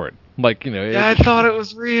Megazord. Like, Yeah, I thought it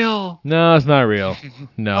was real. No, it's not real.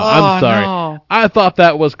 No, Oh, I'm sorry. no. I thought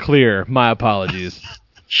that was clear. My apologies.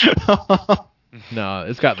 No,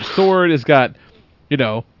 it's got the sword. It's got,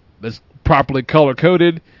 it's properly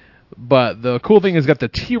color-coded. But the cool thing is it's got the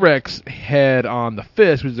T-Rex head on the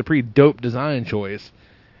fist, which is a pretty dope design choice.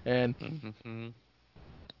 And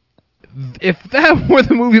if that were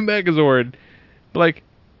the movie Megazord, like,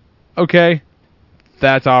 okay,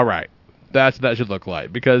 that's all right. That's what that should look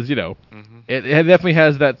like, because it definitely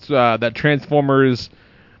has that Transformers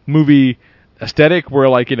movie aesthetic where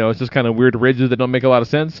it's just kind of weird ridges that don't make a lot of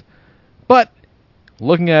sense. But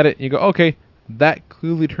looking at it, you go, okay, that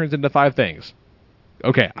clearly turns into 5 things.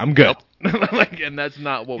 Okay, I'm good. And that's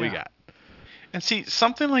not what we got. And see,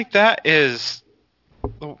 something like that is,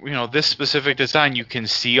 this specific design, you can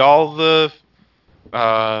see all the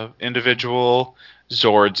individual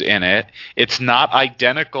Zords in it. It's not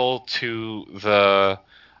identical to the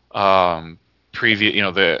previous,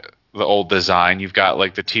 the old design. You've got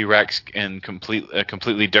like the T-Rex in a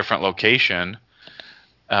completely different location.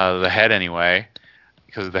 The head, anyway,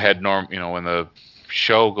 because the head when the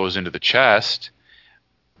show goes into the chest.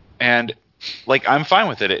 And I'm fine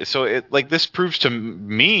with it. So this proves to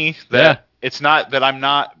me that it's not that I'm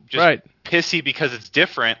not just pissy because it's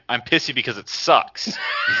different. I'm pissy because it sucks.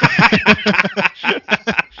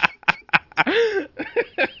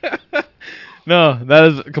 No, that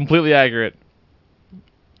is completely accurate.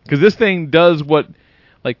 Because this thing does what,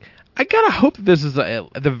 I gotta hope that this is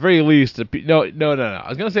at the very least no. I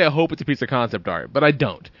was gonna say I hope it's a piece of concept art, but I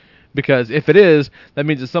don't. Because if it is, that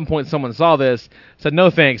means at some point someone saw this, said, no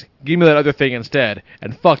thanks, give me that other thing instead,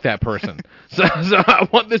 and fuck that person. so I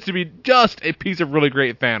want this to be just a piece of really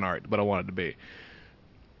great fan art, but I want it to be.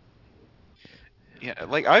 Yeah,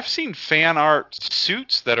 I've seen fan art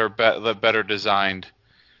suits that are better designed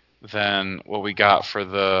than what we got for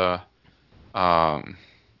the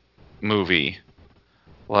movie.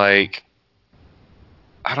 I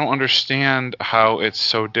don't understand how it's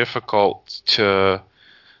so difficult to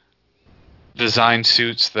design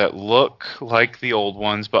suits that look like the old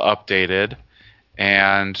ones but updated.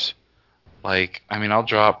 And I've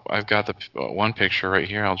got the one picture right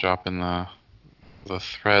here. I'll drop in the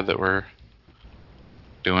thread that we're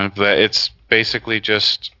doing. But it's basically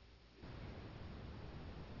just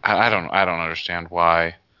I don't understand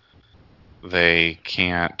why they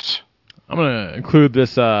can't I'm gonna include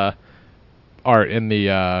this art in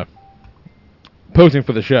the posting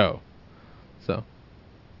for the show. So.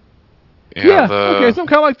 Yeah. Okay. Some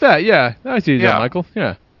kind of like that. Yeah. I see you, Michael.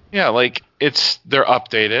 Yeah. Yeah, like they're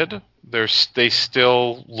updated. They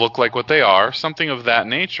still look like what they are, something of that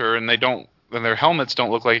nature, and their helmets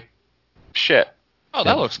don't look like shit. Oh,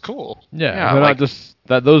 that looks cool. Yeah, they're not just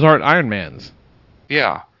that. Those aren't Iron Mans.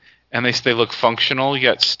 Yeah, and they look functional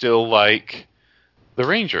yet still like the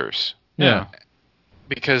Rangers. Yeah,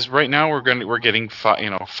 because right now we're getting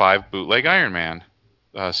 5 bootleg Iron Man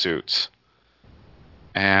suits,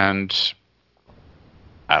 and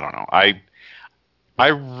I don't know. I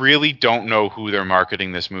really don't know who they're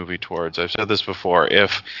marketing this movie towards. I've said this before.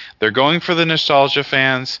 If they're going for the nostalgia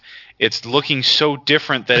fans, it's looking so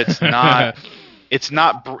different that it's not. It's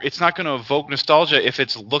not going to evoke nostalgia if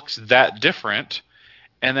it looks that different.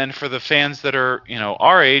 And then for the fans that are,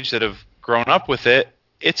 our age that have grown up with it,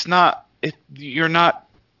 you're not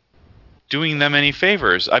doing them any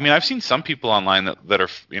favors. I mean, I've seen some people online that are,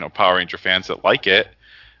 Power Ranger fans that like it.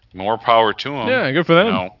 More power to them. Yeah, good for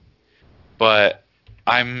them. But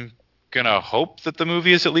I'm going to hope that the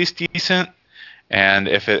movie is at least decent. And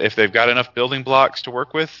if they've got enough building blocks to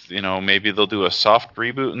work with, maybe they'll do a soft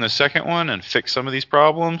reboot in the second one and fix some of these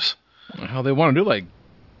problems. How they want to do like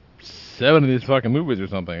 7 of these fucking movies or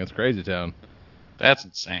something. It's crazy town. That's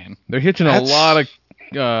insane. They're hitching a lot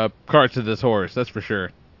of carts to this horse, that's for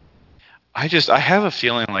sure. I have a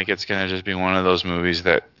feeling like it's going to just be one of those movies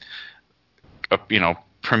that,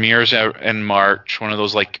 premieres in March. One of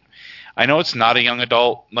those I know it's not a young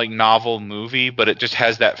adult novel movie, but it just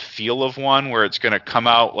has that feel of one where it's going to come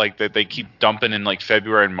out that they keep dumping in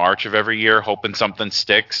February and March of every year, hoping something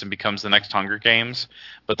sticks and becomes the next Hunger Games,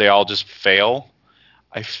 but they all just fail.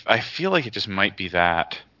 I feel like it just might be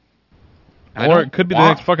that. Or it could be the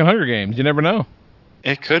next fucking Hunger Games. You never know.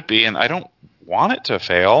 It could be, and I don't want it to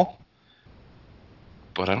fail,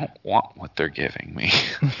 but I don't want what they're giving me.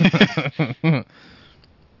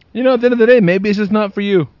 At the end of the day, maybe it's just not for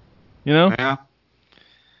you. Yeah.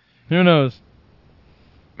 Who knows?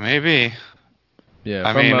 Maybe. Yeah.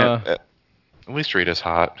 I mean, at least Rita's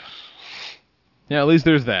hot. Yeah, at least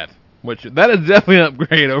there's that. That is definitely an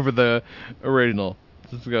upgrade over the original.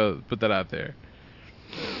 Just go put that out there.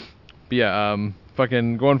 But yeah,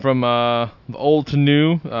 fucking going from the old to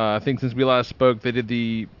new. I think since we last spoke, they did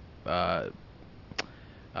the Power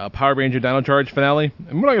Ranger Dino Charge finale.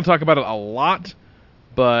 And we're not going to talk about it a lot,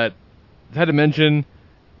 but I had to mention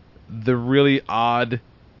the really odd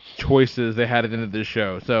choices they had at the end of this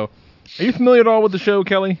show. So, are you familiar at all with the show,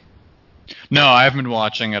 Kelly? No, I haven't been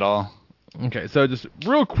watching at all. Okay, so just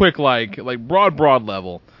real quick, broad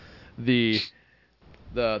level, the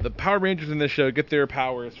Power Rangers in this show get their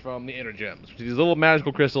powers from the Energems, which are these little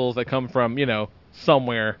magical crystals that come from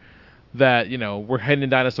somewhere that were hidden in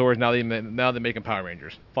dinosaurs. Now they're making Power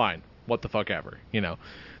Rangers. Fine, what the fuck ever.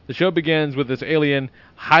 The show begins with this alien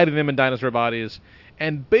hiding them in dinosaur bodies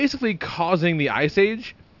and basically causing the Ice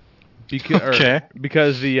Age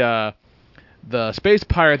because the space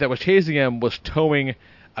pirate that was chasing him was towing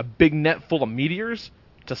a big net full of meteors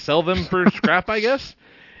to sell them for scrap, I guess.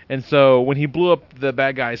 And so when he blew up the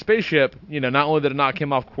bad guy's spaceship, not only did it knock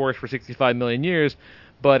him off course for 65 million years,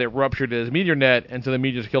 but it ruptured his meteor net, and so the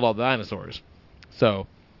meteors killed all the dinosaurs. So,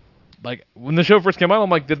 when the show first came out, I'm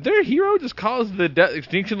like, did their hero just cause the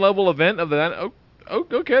extinction level event of the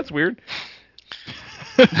okay, that's weird.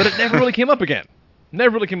 But it never really came up again.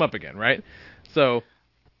 Right? So,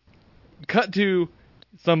 cut to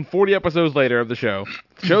some 40 episodes later of the show.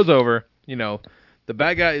 The show's over. The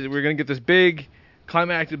bad guys, we're going to get this big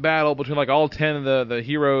climactic battle between all 10 of the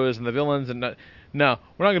heroes and the villains. And no,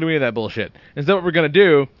 we're not going to do any of that bullshit. Instead, what we're going to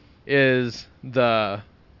do is the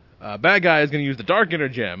bad guy is going to use the Dark Inner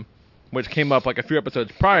Gem, which came up a few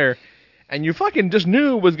episodes prior, and you fucking just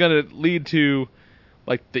knew was going to lead to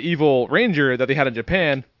the evil ranger that they had in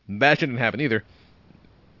Japan. That shit didn't happen either.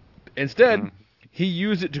 Instead, he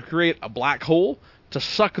used it to create a black hole to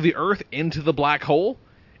suck the Earth into the black hole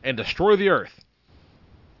and destroy the Earth.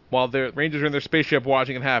 While the Rangers are in their spaceship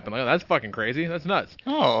watching it happen. That's fucking crazy. That's nuts.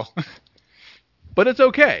 Oh. But it's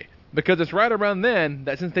okay, because it's right around then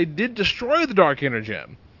that since they did destroy the Dark Inner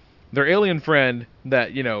Gem, their alien friend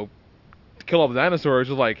that, kill all the dinosaurs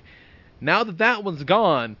was like, now that one's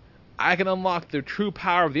gone, I can unlock the true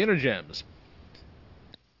power of the Inner Gems.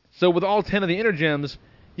 So with all 10 of the Inner Gems,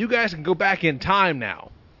 you guys can go back in time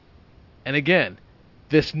now. And again,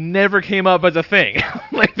 this never came up as a thing.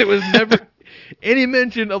 There was never any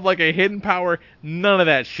mention of a hidden power, none of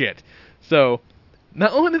that shit. So,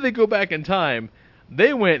 not only did they go back in time,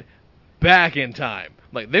 they went back in time.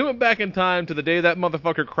 Like, they went back in time to the day that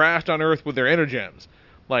motherfucker crashed on Earth with their energems.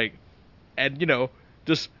 Like, and, you know,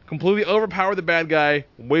 just completely overpowered the bad guy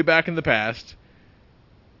way back in the past.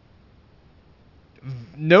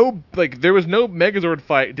 No, like, there was no Megazord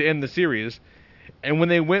fight to end the series. And when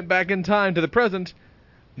they went back in time to the present,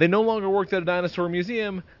 they no longer worked at a dinosaur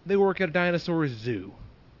museum. They work at a dinosaur zoo.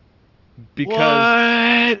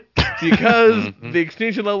 Because the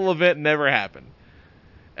extinction level event never happened.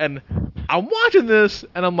 And I'm watching this,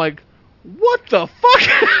 and I'm like, what the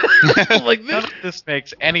fuck? Like, None of this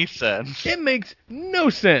makes any sense. It makes no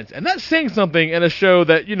sense. And that's saying something in a show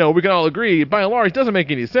that, you know, we can all agree, by and large, doesn't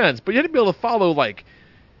make any sense. But you have to be able to follow, like,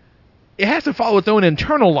 it has to follow its own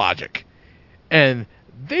internal logic. And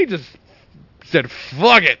they just said,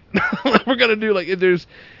 fuck it. We're going to do, like, there's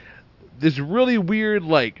this really weird,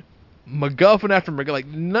 like, MacGuffin after MacGuffin. Like,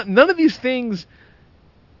 none of these things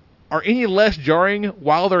are any less jarring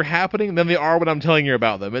while they're happening than they are when I'm telling you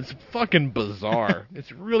about them. It's fucking bizarre.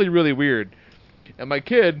 It's really, really weird. And my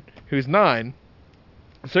kid, who's 9,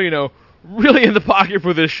 so, you know, really in the pocket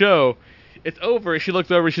for this show, it's over, she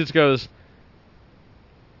looks over, she just goes,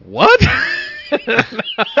 what?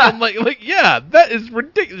 I'm like, yeah, that is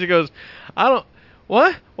ridiculous. She goes,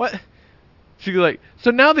 what? She goes like,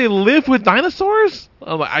 so now they live with dinosaurs?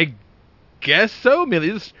 I'm like, I guess so. I mean, they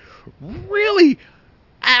just really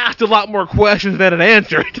asked a lot more questions than it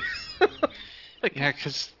answered. Like, yeah,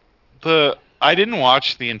 because I didn't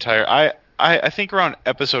watch the entire. I think around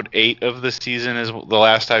episode 8 of the season is the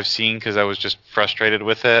last I've seen because I was just frustrated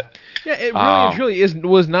with it. Yeah, it really truly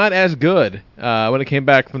was not as good when it came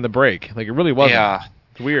back from the break. Like, it really wasn't. Yeah,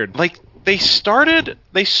 it's weird. Like, they started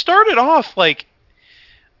off like,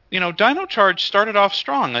 you know, Dino Charge started off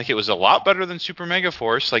strong. Like, it was a lot better than Super Mega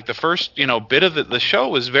Force. Like, the first, you know, bit of the show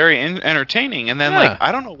was very entertaining. And then, like,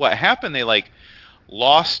 I don't know what happened. They, like,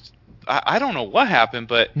 lost. I don't know what happened,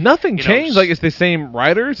 but nothing changed. Like, it's the same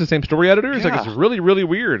writers, the same story editors. Yeah. Like, it's really, really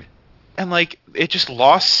weird. And, like, it just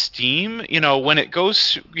lost steam, you know, when it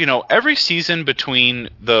goes, you know, every season between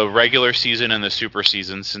the regular season and the super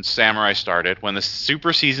season since Samurai started, when the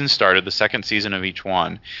super season started, the second season of each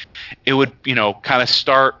one, it would, you know, kind of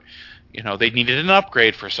start, you know, they needed an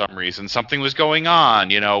upgrade for some reason. Something was going on,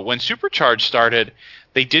 you know. When Supercharge started,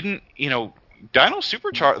 they didn't, you know, the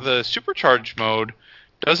Supercharge mode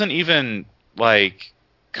doesn't even, like,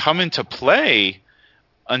 come into play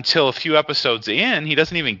until a few episodes in. He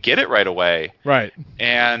doesn't even get it right away. Right.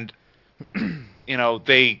 And, you know,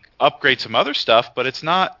 they upgrade some other stuff, but it's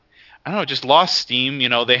not, I don't know, it just lost steam. You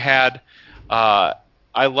know, they had, I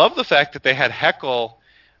love the fact that they had Heckle,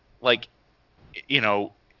 like, you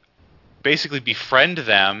know, basically befriend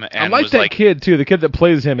them. And I like that kid, too. The kid that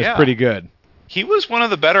plays him is pretty good. He was one of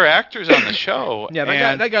the better actors on the show.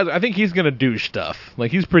 Yeah, that guy, I think he's going to do stuff. Like,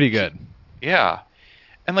 he's pretty good. Yeah.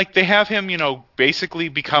 And, like, they have him, you know, basically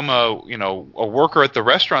become a worker at the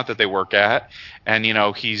restaurant that they work at. And, you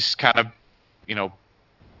know, he's kind of, you know,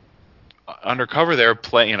 undercover there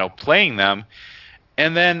playing them.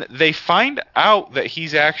 And then they find out that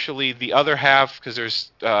he's actually the other half, because there's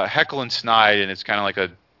Heckle and Snide, and it's kind of like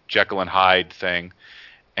a Jekyll and Hyde thing.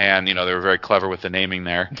 And, you know, they were very clever with the naming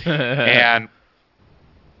there. And,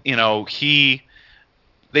 you know,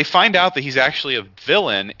 they find out that he's actually a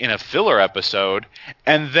villain in a filler episode,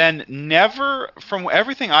 and then never, from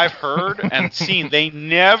everything I've heard and seen, they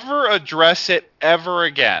never address it ever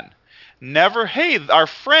again. Never, hey, our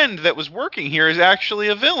friend that was working here is actually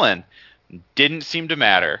a villain. Didn't seem to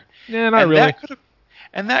matter. Yeah, not really.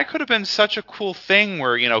 That could have been such a cool thing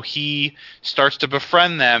where, you know, he starts to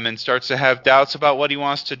befriend them and starts to have doubts about what he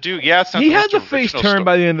wants to do. Yeah, it's not he has a face turn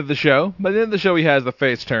by the end of the show. By the end of the show, he has the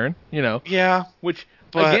face turn, you know. Yeah. Which,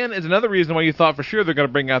 again, is another reason why you thought for sure they're going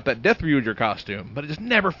to bring out that Death Reuger costume. But it just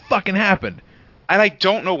never fucking happened. And I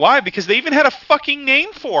don't know why, because they even had a fucking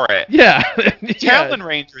name for it. Yeah. Talon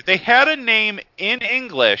Ranger. They had a name in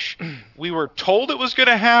English. We were told it was going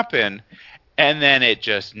to happen. And then it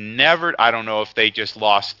just never. I don't know if they just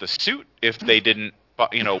lost the suit. If they didn't,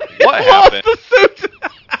 you know, what happened? Lost the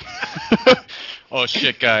suit. Oh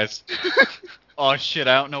shit, guys! Oh shit!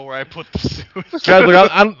 I don't know where I put the suit. Guys,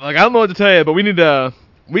 look, I don't know what to tell you, but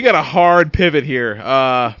we got a hard pivot here.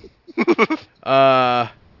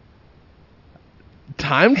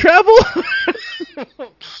 Time travel?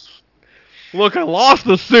 Look, I lost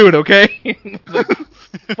the suit. Okay,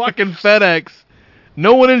 fucking FedEx.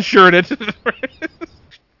 No one insured it.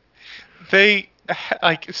 They,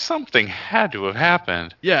 like, something had to have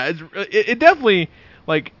happened. Yeah, it definitely,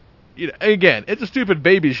 like, you know, again, it's a stupid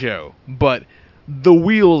baby show, but the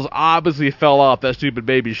wheels obviously fell off that stupid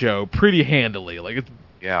baby show pretty handily. Like, it's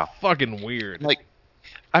fucking weird. Like,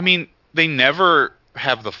 I mean, they never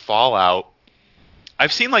have the fallout.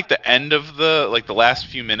 I've seen like the end of the last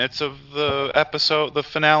few minutes of the episode, the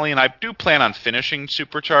finale, and I do plan on finishing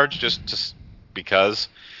Supercharged just because.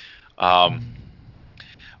 But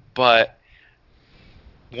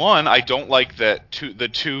one, I don't like that the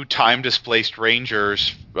two time-displaced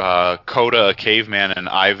Rangers, Coda, a caveman, and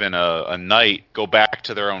Ivan, a knight, go back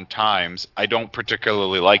to their own times. I don't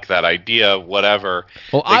particularly like that idea, whatever.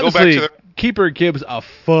 Well, they obviously, go back to Keeper gives a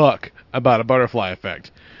fuck about a butterfly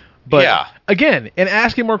effect. But, again, in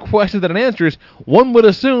asking more questions than answers, one would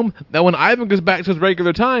assume that when Ivan goes back to his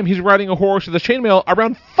regular time, he's riding a horse with a chainmail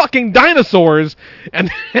around fucking dinosaurs, and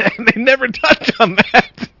they never touch on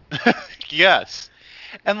that. Yes.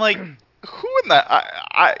 And, like, who in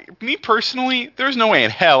that... me personally, there's no way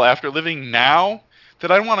in hell, after living now,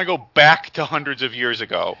 that I want to go back to hundreds of years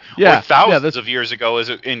ago. Or thousands of years ago as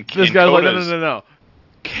in This in guy's Coda's. like, no.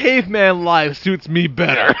 Caveman life suits me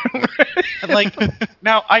better. And, like,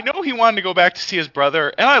 now, I know he wanted to go back to see his brother,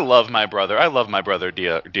 and I love my brother. I love my brother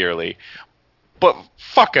dearly. But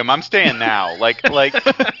fuck him, I'm staying now. Like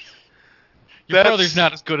Your brother's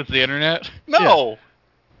not as good at the internet. No. Yeah.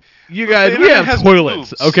 You guys, we have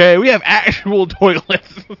toilets, okay? We have actual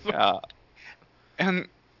toilets. Yeah. And,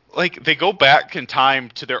 like, they go back in time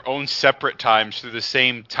to their own separate times through the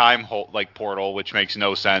same time portal, which makes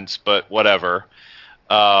no sense, but whatever.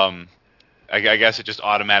 I guess it just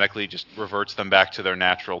automatically just reverts them back to their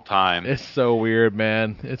natural time. It's so weird,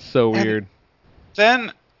 man. It's so weird.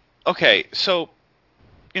 Then, okay, so,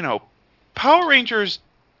 Power Rangers...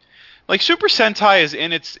 Like, Super Sentai is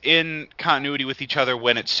in continuity with each other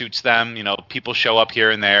when it suits them. People show up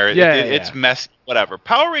here and there. It's messy, whatever.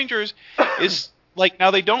 Power Rangers is, like,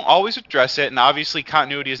 now they don't always address it, and obviously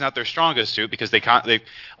continuity is not their strongest suit because they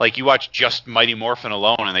like, you watch just Mighty Morphin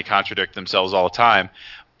alone and they contradict themselves all the time.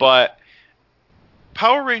 But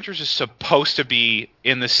Power Rangers is supposed to be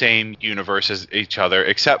in the same universe as each other,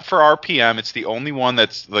 except for RPM. It's the only one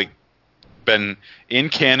that's, like, been in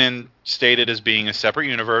canon stated as being a separate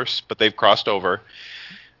universe, but they've crossed over.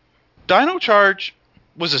 Dino Charge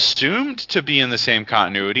was assumed to be in the same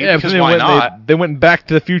continuity, because why not? They went back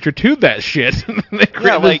to the future to that shit. They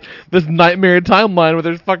created this nightmare timeline where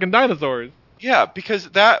there's fucking dinosaurs. Yeah, because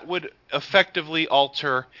that would effectively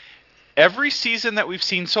alter every season that we've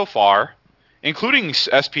seen so far, including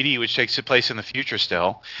SPD, which takes place in the future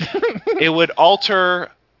still. It would alter...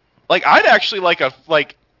 Like, I'd actually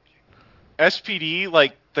like SPD,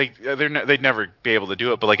 like they'd never be able to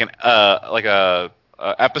do it, but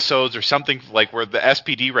episodes or something like where the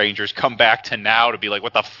SPD Rangers come back to now to be like,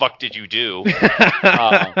 what the fuck did you do?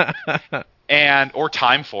 Or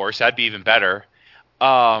Time Force, that'd be even better.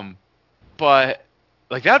 But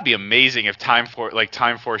like that'd be amazing if Time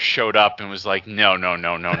Force showed up and was like, no,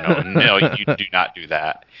 you do not do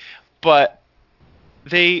that. But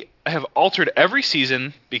they have altered every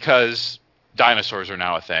season because dinosaurs are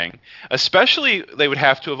now a thing. Especially, they would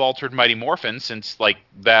have to have altered Mighty Morphin since, like,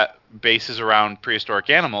 that bases around prehistoric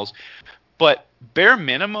animals. But bare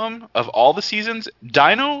minimum of all the seasons,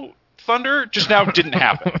 Dino Thunder just now didn't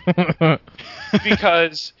happen.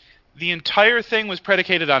 Because the entire thing was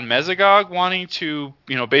predicated on Mesogog wanting to,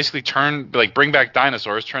 basically bring back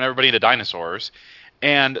dinosaurs, turn everybody into dinosaurs.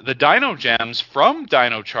 And the Dino Gems from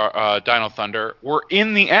Dino Thunder were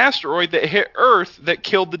in the asteroid that hit Earth that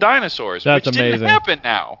killed the dinosaurs. That's which amazing. Didn't happen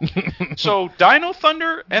now. So Dino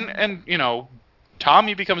Thunder and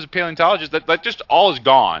Tommy becomes a paleontologist. That just all is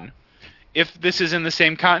gone if this is in the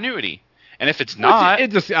same continuity. And if it's not... It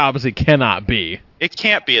just obviously cannot be. It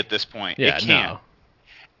can't be at this point. Yeah, it can't. No.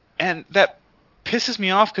 And that pisses me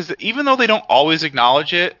off because even though they don't always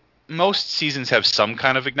acknowledge it, most seasons have some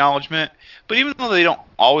kind of acknowledgement, but even though they don't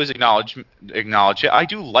always acknowledge it, I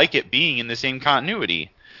do like it being in the same continuity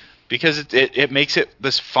because it makes it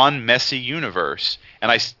this fun, messy universe. And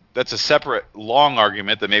that's a separate, long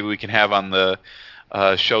argument that maybe we can have on the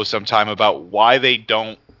show sometime about why they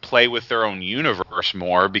don't play with their own universe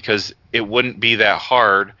more, because it wouldn't be that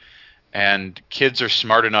hard, and kids are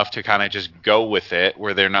smart enough to kind of just go with it,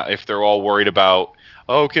 where they're not, if they're all worried about,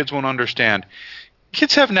 kids won't understand.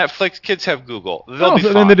 Kids have Netflix. Kids have Google. They'll be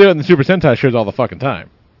fine. Then they do it in the Super Sentai shows all the fucking time.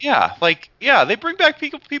 Yeah, they bring back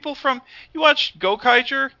people from... You watch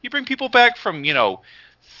Gokaiger, you bring people back from,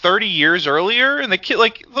 30 years earlier, and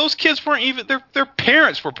those kids weren't even... Their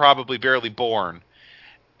parents were probably barely born,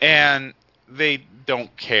 and they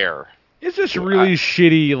don't care. It's just really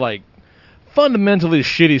shitty, fundamentally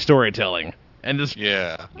shitty storytelling. And just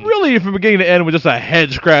really, from beginning to end, was just a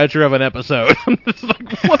head scratcher of an episode. It's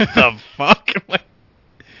like, what the fuck?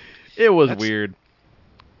 It was weird.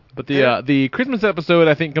 But the Christmas episode,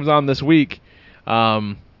 I think, comes on this week.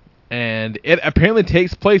 and it apparently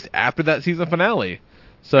takes place after that season finale.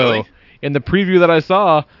 So Really? in the preview that I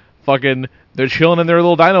saw, fucking they're chilling in their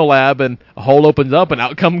little dino lab, and a hole opens up, and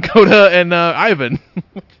out come Coda and Ivan.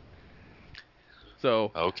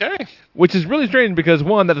 So Okay. which is really strange because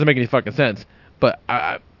one, that doesn't make any fucking sense. But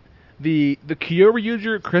the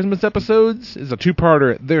Kyoryuger Christmas episodes is a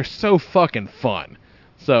 2-parter. They're so fucking fun.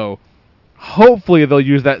 So hopefully they'll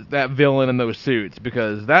use that villain in those suits,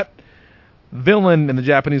 because that villain in the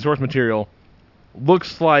Japanese source material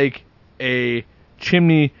looks like a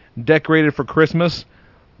chimney decorated for Christmas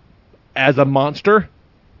as a monster,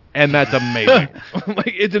 and that's amazing.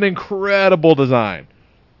 Like, it's an incredible design.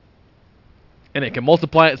 And it can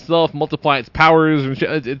multiply itself, multiply its powers, and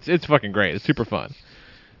shit. It's fucking great. It's super fun.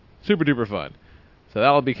 Super duper fun. So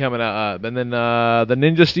that'll be coming out. And then the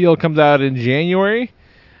Ninja Steel comes out in January,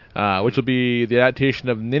 which will be the adaptation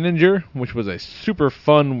of Ninja, which was a super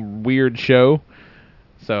fun, weird show.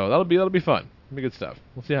 So that'll be fun. It'll be good stuff.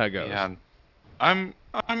 We'll see how it goes. Yeah, I'm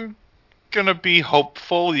gonna be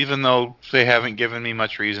hopeful, even though they haven't given me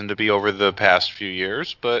much reason to be over the past few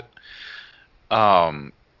years. But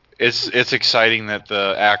it's exciting that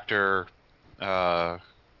the actor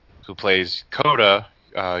who plays Koda,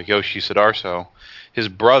 Yoshi Sudarso, his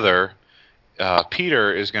brother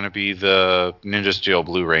Peter is going to be the Ninja Steel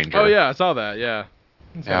Blue Ranger. Oh yeah, I saw that. Yeah,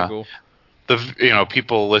 that's kinda cool.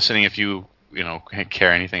 People listening, if you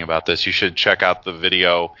care anything about this, you should check out the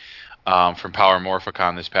video from Power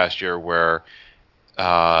Morphicon this past year where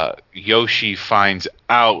Yoshi finds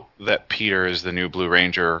out that Peter is the new Blue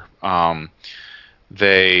Ranger.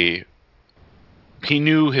 He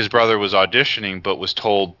knew his brother was auditioning, but was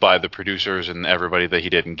told by the producers and everybody that he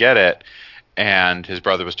didn't get it, and his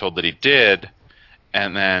brother was told that he did,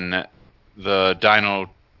 and then the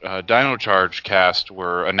Dino Charge cast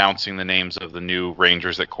were announcing the names of the new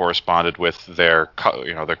Rangers that corresponded with their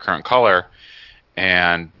current color,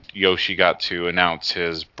 and Yoshi got to announce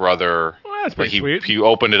his brother. Well, that's pretty sweet. He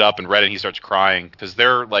opened it up and read it, and he starts crying because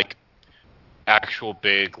they're like actual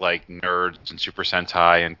big like nerds and Super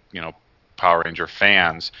Sentai and Power Ranger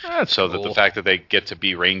fans. That's so cool. that the fact that they get to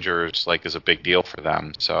be Rangers like is a big deal for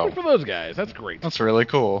them. So good for those guys. That's great. That's really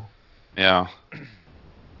cool. Yeah.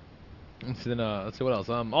 Let's see what else.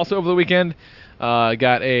 Also over the weekend,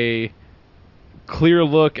 got a clear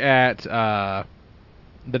look at the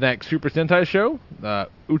next Super Sentai show,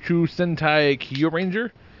 Uchu Sentai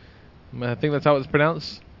Kyoranger. I think that's how it's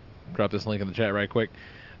pronounced. Drop this link in the chat right quick.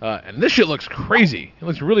 And this shit looks crazy. It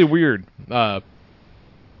looks really weird.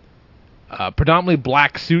 Predominantly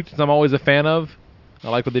black suits, I'm always a fan of. I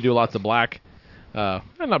like what they do, lots of black. Not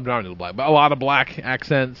predominantly black, but a lot of black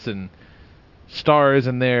accents and stars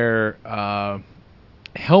in their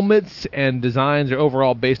helmets, and designs are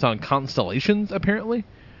overall based on constellations, apparently.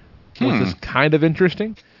 Which is kind of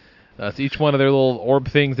interesting. So each one of their little orb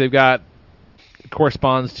things they've got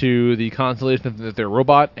corresponds to the constellation that their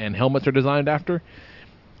robot and helmets are designed after.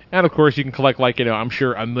 And of course you can collect I'm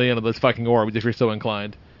sure a million of those fucking orbs if you're so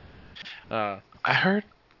inclined. I heard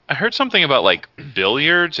something about like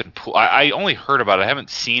billiards and pool. I only heard about it. I haven't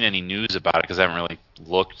seen any news about it because I haven't really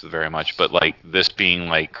looked very much. But like this being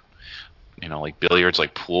like billiards,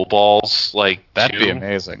 like pool balls, like that'd be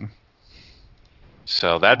amazing.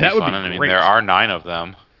 So that'd be fun. I mean, there are 9 of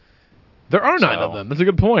them. There are 9 of them. That's a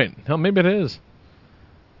good point. Hell, maybe it is.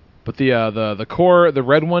 But the core, the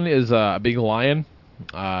red one is a big lion,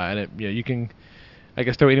 and you can, I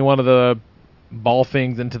guess, throw any one of the ball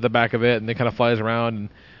things into the back of it, and it kind of flies around. And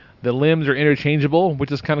the limbs are interchangeable,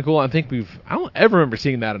 which is kind of cool. I don't ever remember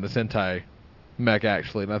seeing that in a Sentai mech,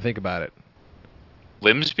 actually, when I think about it.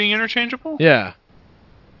 Limbs being interchangeable? Yeah.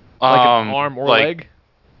 Like an arm or leg?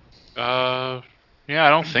 Yeah, I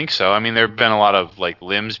don't think so. I mean, there have been a lot of like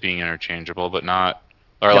limbs being interchangeable, but not,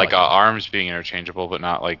 or like arms being interchangeable, but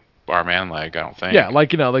not like arm and leg. I don't think. Yeah,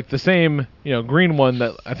 like the same green one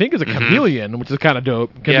that I think is a chameleon, which is kind of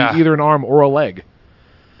dope. Can be either an arm or a leg.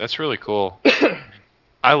 That's really cool.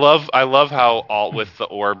 I love how with the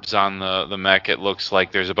orbs on the mech, it looks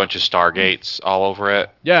like there's a bunch of Stargates all over it.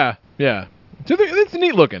 Yeah. So it's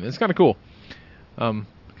neat looking. It's kind of cool. Kind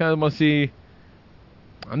of want to see.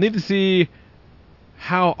 I need to see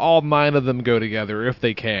how all 9 of them go together, if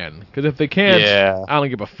they can. Because if they can't, I don't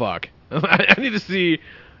give a fuck. I need to see.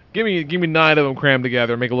 Give me 9 of them crammed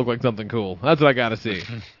together and make it look like something cool. That's what I gotta see.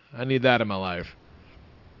 I need that in my life.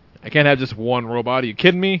 I can't have just one robot. Are you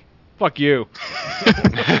kidding me? Fuck you.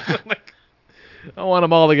 I want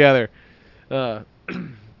them all together. And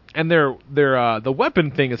the weapon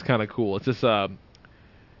thing is kind of cool. It's just the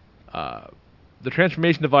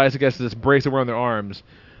transformation device, I guess, is this brace around their arms,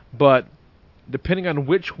 but depending on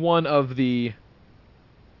which one of the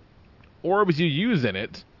orbs you use in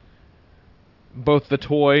it, both the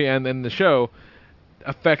toy and in the show,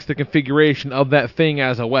 affects the configuration of that thing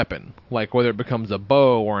as a weapon. Like whether it becomes a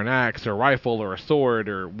bow or an axe or a rifle or a sword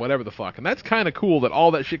or whatever the fuck. And that's kind of cool that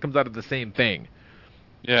all that shit comes out of the same thing.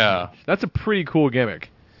 Yeah. That's a pretty cool gimmick.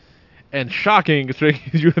 And shocking, because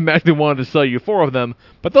you imagine wanted to sell you 4 of them,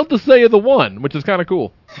 but they'll just sell you the 1, which is kind of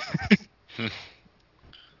cool.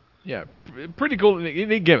 Yeah, pretty cool.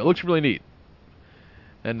 Neat gimmick. It looks really neat.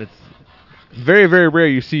 And it's very, very rare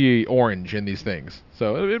you see orange in these things.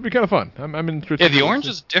 So it'd be kind of fun. I'm interested. Yeah, the orange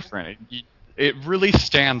is different. It really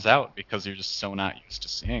stands out because you're just so not used to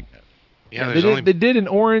seeing it. Yeah, they did an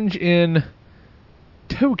orange in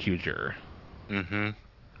Tokuger. Mm-hmm.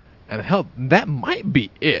 And hell, that might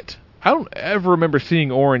be it. I don't ever remember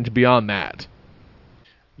seeing orange beyond that.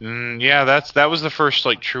 Yeah, that was the first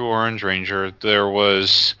like true Orange Ranger. There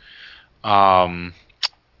was Deca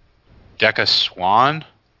Swan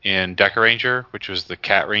in Deca Ranger, which was the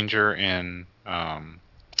Cat Ranger in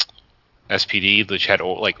SPD, which had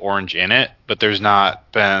like orange in it. But there's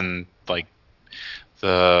not been like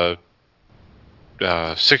the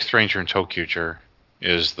 6th Ranger in Tokuger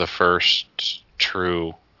is the first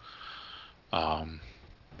true. And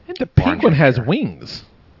the pink one has wings.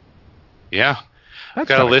 Yeah. That's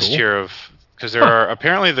got a list cool. here of, because there are,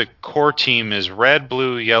 apparently the core team is red,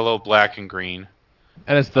 blue, yellow, black, and green.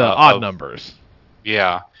 And it's the odd numbers.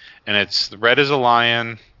 Yeah. And it's, red is a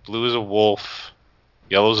lion, blue is a wolf,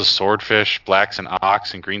 yellow is a swordfish, black's an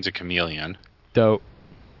ox, and green's a chameleon. Dope.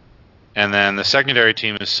 And then the secondary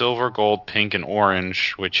team is silver, gold, pink, and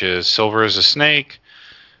orange, which is silver is a snake,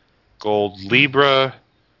 gold Libra,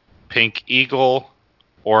 pink eagle,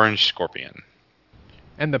 orange scorpion.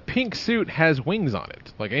 And the pink suit has wings on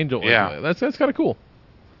it, like angel. Yeah, that's kind of cool.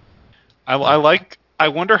 I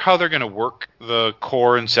wonder how they're going to work the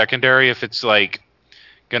core and secondary. If it's like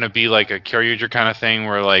going to be like a Kyoryuger kind of thing,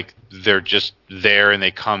 where like they're just there and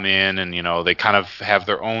they come in and they kind of have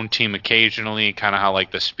their own team occasionally, kind of how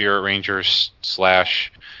like the Spirit Rangers /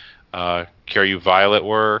 Kyoryu Violet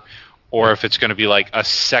were, or if it's going to be like a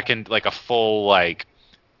second, like a full like.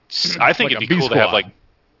 I think like it'd be cool to have like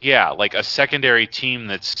a secondary team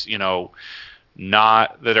that's,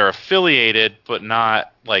 not that are affiliated, but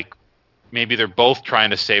not like maybe they're both trying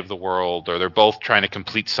to save the world or they're both trying to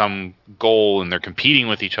complete some goal and they're competing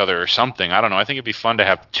with each other or something. I don't know. I think it'd be fun to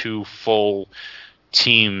have 2 full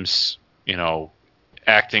teams,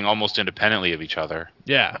 acting almost independently of each other.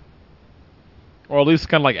 Yeah. Or at least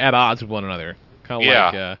kind of like at odds with one another. Kind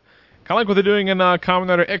of like what they're doing in Kamen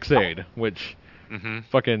Rider X-Aid, which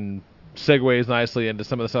fucking segues nicely into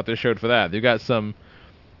some of the stuff they showed for that. They've got some.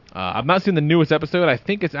 I've not seen the newest episode. I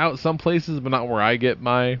think it's out some places, but not where I get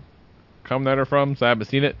my Kamen Rider from, so I haven't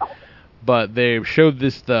seen it. But they showed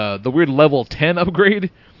the weird level 10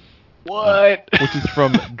 upgrade. What? Which is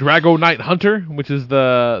from Drago Knight Hunter, which is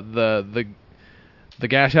the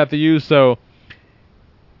gash hat they use. So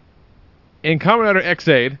in Kamen Rider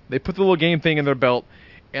X-Aid, they put the little game thing in their belt,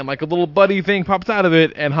 and like a little buddy thing pops out of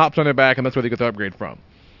it and hops on their back, and that's where they get the upgrade from.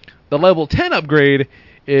 The level 10 upgrade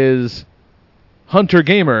is Hunter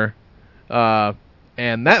Gamer,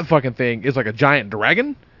 and that fucking thing is like a giant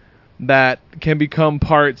dragon that can become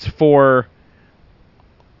parts for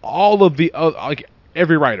all of the like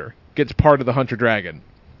every rider gets part of the Hunter Dragon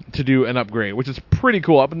to do an upgrade, which is pretty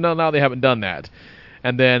cool. Up until now they haven't done that.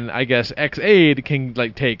 And then I guess X-Aid can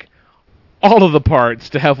like take all of the parts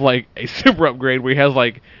to have like a super upgrade where he has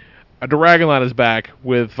like a dragon on his back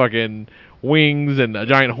with fucking wings and a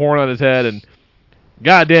giant horn on his head, and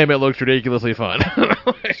goddamn, it looks ridiculously fun.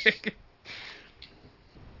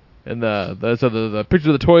 And the pictures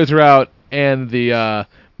of the toys are out, and the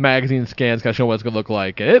magazine scans kind of show what it's gonna look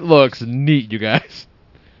like. It looks neat, you guys.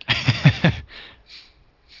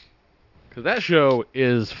 Because that show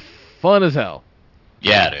is fun as hell.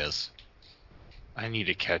 Yeah, it is. I need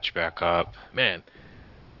to catch back up. Man,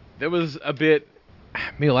 there was a bit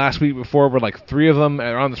maybe last week before where like 3 of them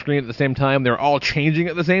are on the screen at the same time. They're all changing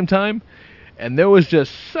at the same time, and there was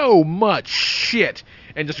just so much shit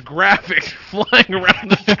and just graphics flying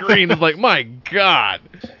around the screen. It's like, my God,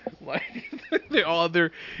 like they all have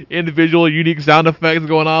their individual unique sound effects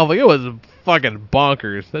going off. Like, it was fucking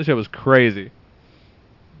bonkers. That shit was crazy.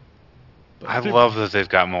 I love that they've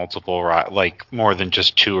got multiple, like more than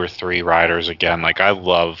just 2 or 3 riders again. Like, I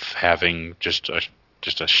love having just a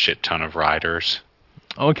shit ton of riders.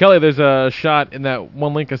 Oh, and Kelly, there's a shot in that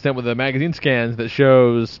one link I sent with the magazine scans that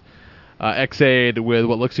shows X-Aid with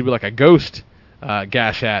what looks to be like a ghost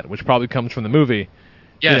gash hat, which probably comes from the movie.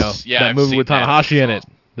 Yes, that movie with Tanahashi in it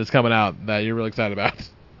that's coming out that you're really excited about.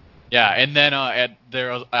 Yeah, and then I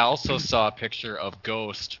also saw a picture of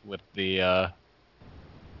Ghost with the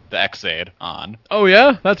X-Aid on. Oh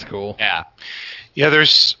yeah, that's cool. Yeah. Yeah,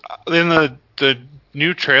 there's in the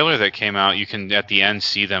new trailer that came out, you can at the end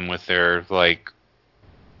see them with their like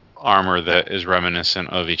armor that is reminiscent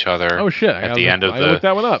of each other. Oh shit! At the end of I looked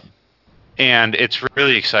that one up. And it's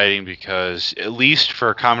really exciting because at least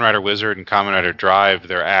for Kamen Rider Wizard and Kamen Rider Drive,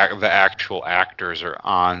 the actual actors are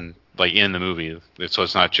on like in the movie, so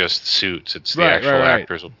it's not just suits; it's the actual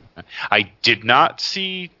actors. I did not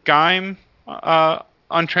see Gaim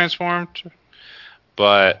untransformed,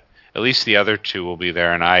 but at least the other two will be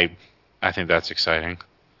there, and I think that's exciting.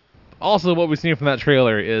 Also, what we've seen from that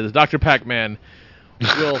trailer is Dr. Pac-Man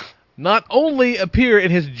will not only appear in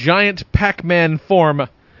his giant Pac-Man form,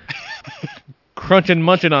 crunching,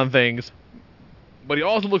 munching on things, but he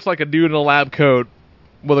also looks like a dude in a lab coat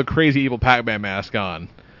with a crazy evil Pac-Man mask on.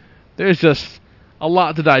 There's just a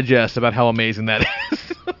lot to digest about how amazing that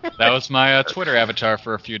is. That was my Twitter avatar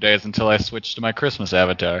for a few days until I switched to my Christmas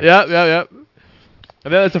avatar. Yep. And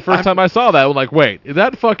then that's the first time I saw that. I'm like, wait, is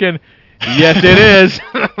that fucking... Yes, it is.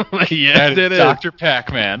 Yes, it is. Dr.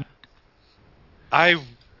 Pac-Man.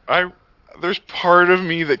 There's part of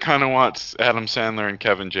me that kind of wants Adam Sandler and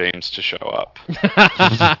Kevin James to show up.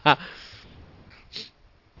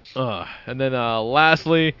 And then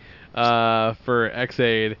lastly, for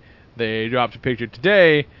X-Aid, they dropped a picture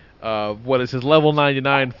today of what is his level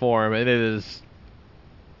 99 form, and it is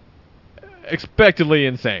expectedly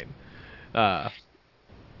insane.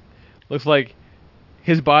 Looks like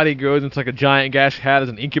his body grows into like a giant gash hat as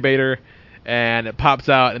an incubator, and it pops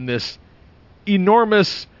out in this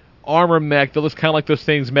enormous armor mech that looks kind of like those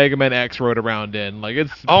things Mega Man X rode around in. Like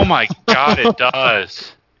it's. Oh my god, it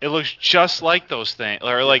does. It looks just like those things,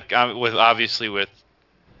 or like with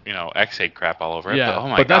X-Aid crap all over it. Yeah, but, oh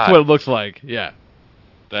my but god, that's what it looks like. Yeah,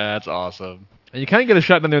 that's awesome. And you kind of get a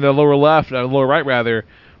shot down there in the lower left, lower right rather,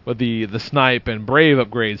 with the snipe and brave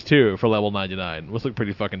upgrades too for level 99, which look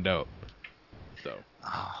pretty fucking dope. So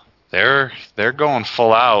they're going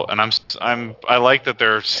full out, and I like that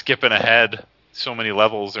they're skipping ahead so many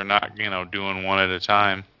levels. They're not doing one at a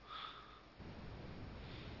time.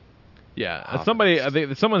 Yeah, someone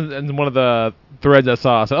in one of the threads I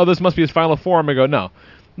saw said, "Oh, this must be his final form." I go, "No,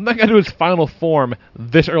 I'm not gonna do his final form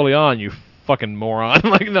this early on, you fucking moron."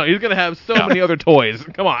 Like, no, he's gonna have so many other toys.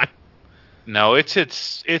 Come on. No,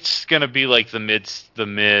 it's gonna be like the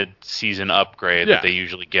mid season upgrade that they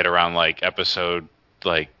usually get around like episode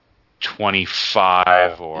like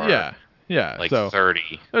 25 or like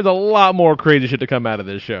 30. There's a lot more crazy shit to come out of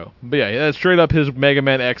this show. But yeah, that's straight up his Mega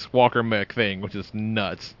Man X Walker mech thing, which is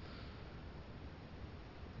nuts.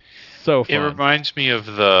 So fun. It reminds me of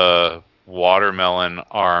the watermelon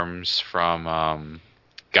arms from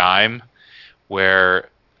Gaim, where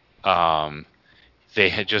they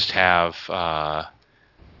have.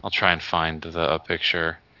 I'll try and find a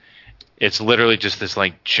picture. It's literally just this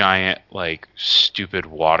like giant, like stupid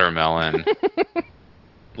watermelon,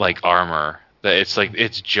 like armor. That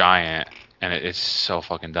it's giant and it's so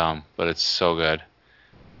fucking dumb, but it's so good.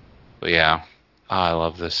 But yeah, I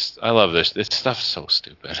love this. This stuff's so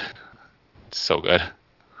stupid. It's so good.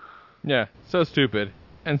 Yeah, so stupid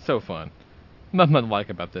and so fun. Nothing to like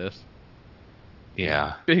about this.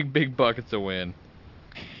 Yeah. Big buckets of win.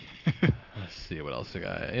 Let's see what else we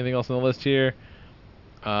got. Anything else on the list here?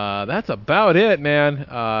 That's about it, man.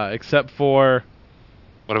 Except for.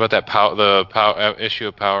 What about that issue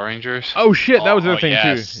of Power Rangers? Oh shit, that was the other thing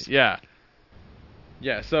too. Yeah.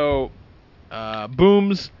 Yeah. So,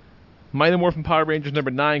 Boom's Mighty Morphin Power Rangers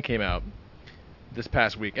number 9 came out this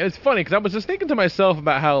past week, and it's funny because I was just thinking to myself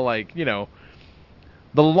about how the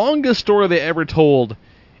longest story they ever told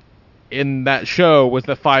in that show was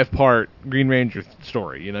the 5-part Green Ranger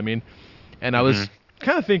story. You know what I mean? And I was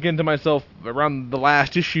kind of thinking to myself around the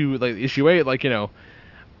last issue, like issue 8, I kind of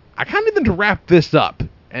need them to wrap this up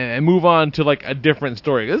and move on to a different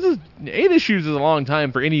story. 8 issues is a long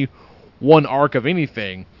time for any one arc of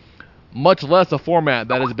anything, much less a format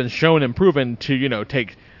that has been shown and proven to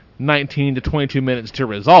take 19 to 22 minutes to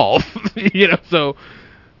resolve. So,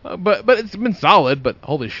 but it's been solid. But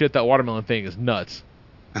holy shit, that watermelon thing is nuts.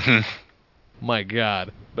 My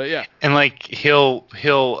God. But yeah. And he'll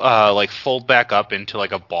fold back up into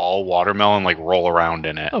a ball watermelon, roll around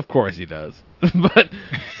in it. Of course he does.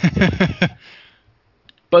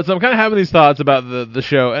 But so I'm kind of having these thoughts about the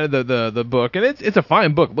show and the book, and it's a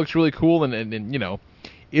fine book. It looks really cool, and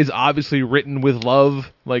is obviously written with love.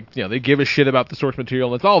 They give a shit about the source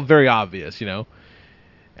material. It's all very obvious,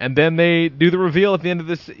 And then they do the reveal at the end of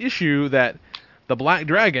this issue that the Black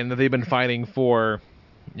Dragon that they've been fighting for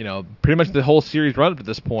pretty much the whole series run up to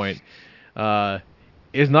this point,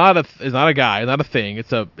 is not a guy, not a thing.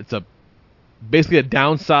 It's a basically a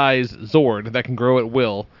downsized Zord that can grow at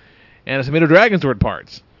will, and it's made of Dragon Zord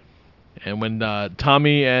parts. And when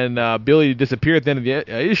Tommy and Billy disappear at the end of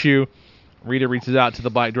the issue, Rita reaches out to the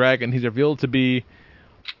Black Dragon. He's revealed to be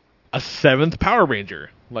a 7th Power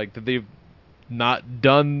Ranger. Like, that they've not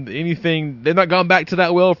done anything. They've not gone back to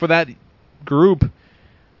that well for that group,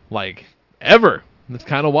 like, ever. It's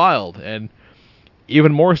kind of wild. And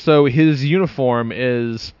even more so, his uniform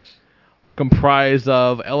is comprised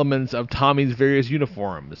of elements of Tommy's various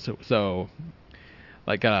uniforms. So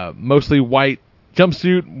like mostly white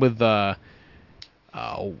jumpsuit with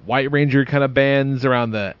White Ranger kind of bands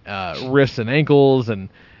around the wrists and ankles, and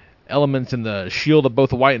elements in the shield of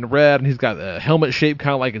both white and red, and he's got a helmet shape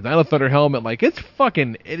kind of like his Dino Thunder helmet. Like, it's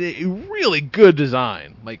fucking a really good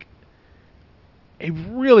design. Like, a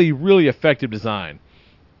really, really effective design.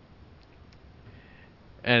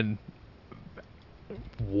 And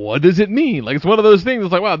what does it mean? Like, it's one of those things.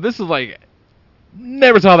 It's like, wow, this is like,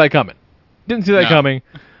 never saw that coming. Didn't see that coming.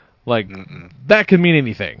 Like, that could mean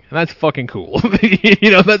anything, and that's fucking cool.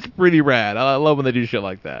 That's pretty rad. I love when they do shit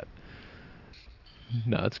like that.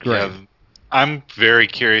 No, it's great. Yeah, I'm very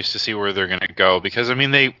curious to see where they're going to go, because, I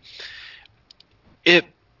mean, it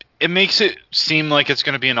makes it seem like it's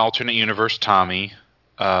going to be an alternate universe Tommy.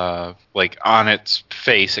 Like, on its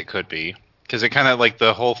face, it could be. Because it kind of, like,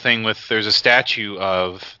 the whole thing with, there's a statue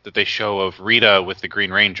that they show of Rita with the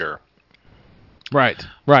Green Ranger. Right.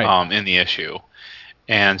 In the issue.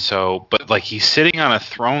 And so, but, like, he's sitting on a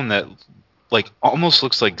throne that, like, almost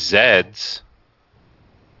looks like Zed's,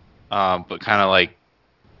 but kind of, like,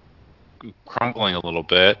 crumbling a little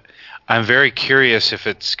bit. I'm very curious if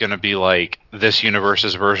it's going to be, like, this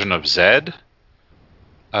universe's version of Zed.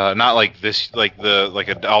 Not like this, like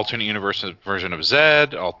an alternate universe version of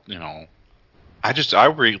Zed. I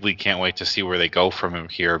really can't wait to see where they go from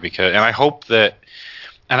here, and I hope that,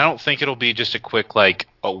 and I don't think it'll be just a quick, like,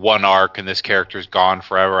 one arc and this character's gone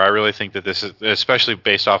forever. I really think that this is, especially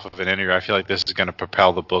based off of an interview, I feel like this is going to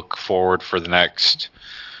propel the book forward for the next,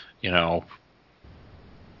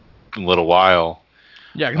 little while.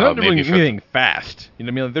 Yeah, because they're not doing anything fast. I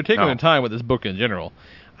mean, like, they're taking their time with this book in general.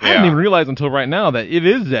 I didn't even realize until right now that it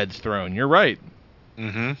is Zed's throne. You're right.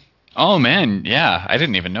 Mm-hmm. Oh, man, yeah. I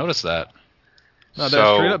didn't even notice that. No,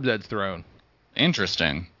 that's straight up Zed's throne.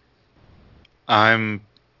 Interesting. I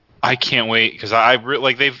can't wait, because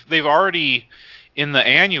they've already, in the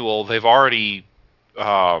annual, they've already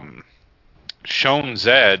shown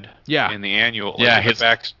Zed in the annual. Yeah,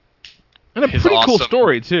 and a pretty cool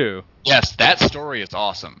story, too. Yes, that story is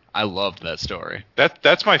awesome. I loved that story.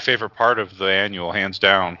 That's my favorite part of the annual, hands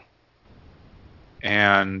down.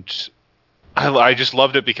 And I just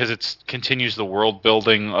loved it because it continues the world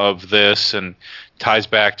building of this and ties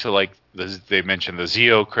back to, like, they mentioned the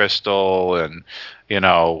Zeo crystal and,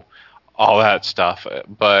 all that stuff.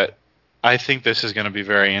 But I think this is going to be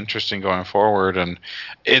very interesting going forward, and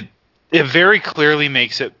it very clearly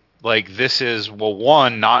makes it like this is, well,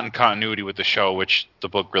 one, not in continuity with the show, which the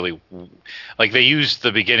book really, like, they used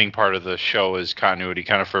the beginning part of the show as continuity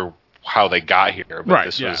kind of for how they got here, but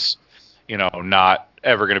this was, not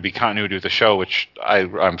ever going to be continuity with the show, which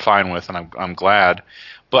I'm fine with, and I'm glad.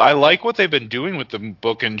 But I like what they've been doing with the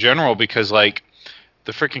book in general, because, like,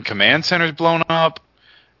 the freaking command center's blown up,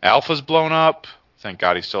 Alpha's blown up. Thank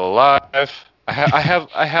God he's still alive. I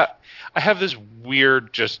have this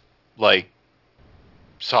weird, just, like,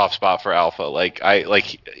 soft spot for Alpha. Like,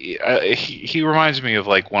 he reminds me of,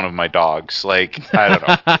 like, one of my dogs. Like, I don't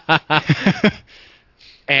know.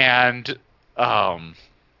 And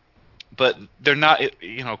but they're not,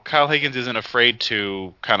 Kyle Higgins isn't afraid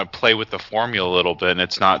to kind of play with the formula a little bit, and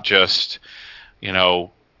it's not just,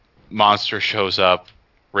 monster shows up,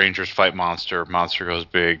 Rangers fight monster goes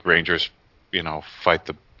big, Rangers, fight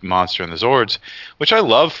the monster and the Zords, which I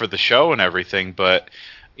love for the show and everything, but,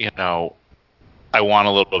 I want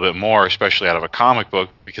a little bit more, especially out of a comic book,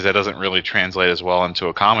 because that doesn't really translate as well into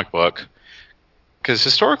a comic book. Because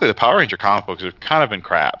historically, the Power Ranger comic books have kind of been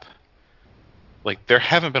crap. Like, there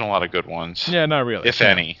haven't been a lot of good ones. Yeah, not really. If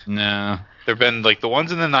any. No. There have been, like, the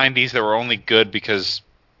ones in the 90s that were only good because,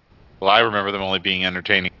 well, I remember them only being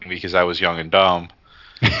entertaining because I was young and dumb.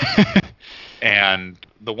 And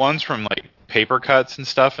the ones from, like, paper cuts and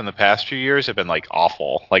stuff in the past few years have been, like,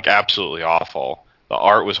 awful. Like, absolutely awful. The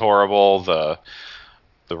art was horrible. The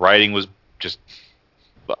writing was just...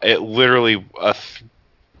 It literally...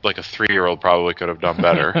 like a 3-year-old probably could have done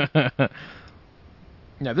better.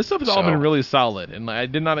 Yeah, this stuff has all been really solid, and I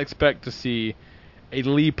did not expect to see a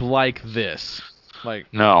leap like this. Like,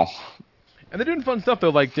 no. And they're doing fun stuff though,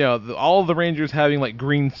 like all the Rangers having like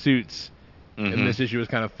green suits in this issue was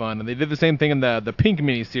kind of fun. And they did the same thing in the Pink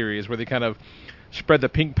miniseries where they kind of spread the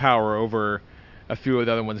pink power over a few of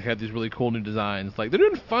the other ones that had these really cool new designs. Like they're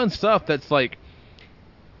doing fun stuff that's like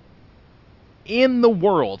in the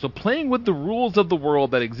world, so playing with the rules of the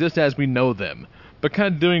world that exist as we know them, but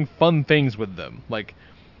kind of doing fun things with them. Like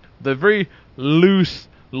the very loose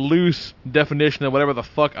definition of whatever the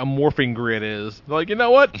fuck a morphing grid is. Like, you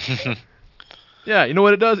know what? Yeah, you know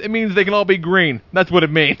what it does? It means they can all be green. That's what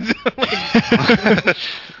it means.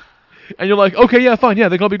 And you're like, okay, yeah, fine, yeah,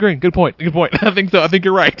 they can all be green. Good point. I think so. I think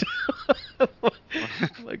you're right.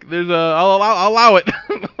 Like, there's I'll allow it.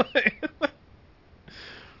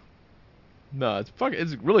 No, it's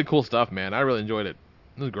really cool stuff, man. I really enjoyed it.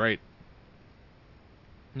 It was great.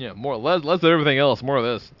 Yeah, less of everything else, more of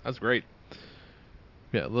this. That's great.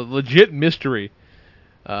 Yeah, legit mystery.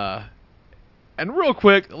 And real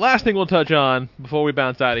quick, the last thing we'll touch on before we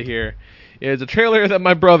bounce out of here is a trailer that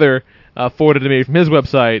my brother forwarded to me from his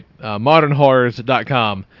website,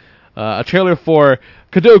 modernhorrors.com. A trailer for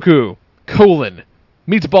Kadoku,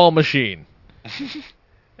 Meatball Machine.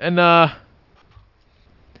 And,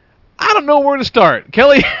 I don't know where to start.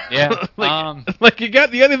 Kelly? Yeah. like you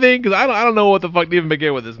got anything? Because I don't know what the fuck to even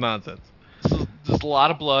begin with this nonsense. There's a lot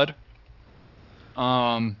of blood.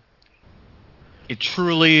 It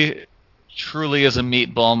truly is a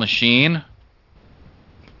meatball machine.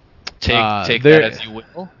 Take that as you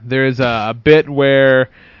will. There's a bit where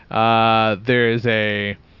there's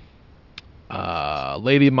a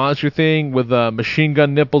lady monster thing with machine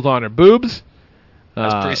gun nipples on her boobs.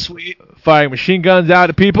 That's pretty sweet. Firing machine guns out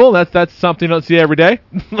at people. That's something you don't see every day.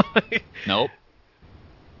 Nope.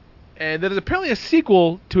 And there's apparently a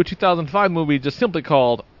sequel to a 2005 movie just simply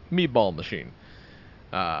called Meatball Machine.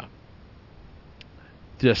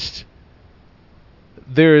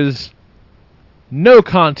 There's no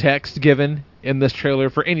context given in this trailer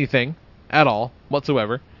for anything at all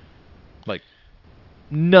whatsoever. Like,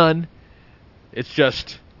 none. It's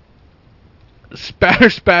just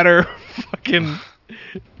spatter, fucking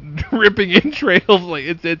ripping entrails. Like,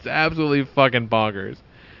 it's absolutely fucking bonkers.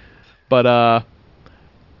 But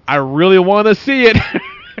I really want to see it.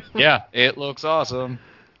 Yeah, it looks awesome.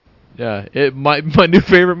 Yeah, my new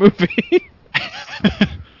favorite movie.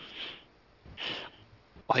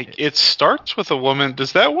 Like, it starts with a woman.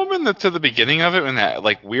 Does that woman that's at the beginning of it in that,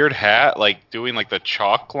 like, weird hat, like, doing, like, the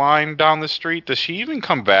chalk line down the street, does she even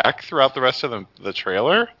come back throughout the rest of the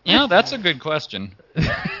trailer? Yeah, that's a good question. And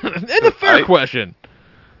a fair question.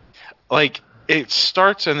 Like, it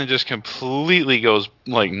starts and then just completely goes,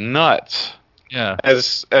 like, nuts. Yeah.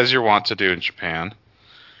 As you're wont to do in Japan.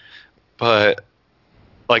 But,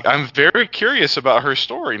 like, I'm very curious about her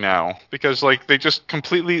story now. Because, like, they just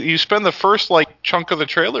completely... You spend the first, like, chunk of the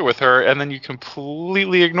trailer with her, and then you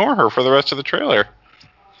completely ignore her for the rest of the trailer.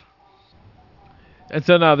 And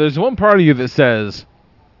so now there's one part of you that says,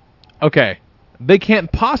 okay, they can't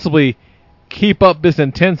possibly keep up this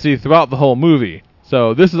intensity throughout the whole movie.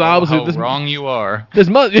 So this is obviously... How wrong you are. This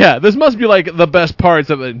must be, like, the best parts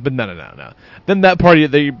of it. But no. Then that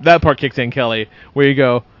part kicks in, Kelly, where you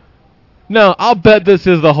go... No, I'll bet this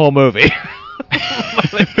is the whole movie.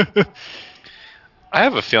 I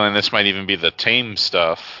have a feeling this might even be the tame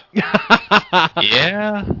stuff.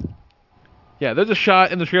 Yeah. Yeah, there's a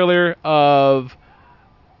shot in the trailer of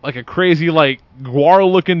like a crazy, like,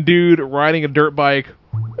 guar-looking dude riding a dirt bike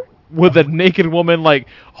with a naked woman, like,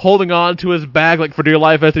 holding on to his back, like, for dear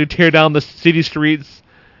life as they tear down the city streets.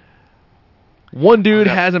 One dude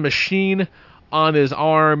has a machine on his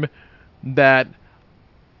arm that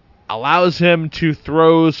allows him to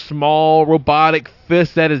throw small robotic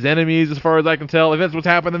fists at his enemies, as far as I can tell. If that's what's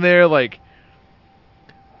happening there, like,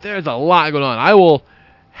 there's a lot going on. I will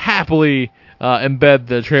happily embed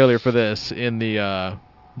the trailer for this in the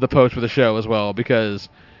post for the show as well, because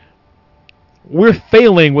we're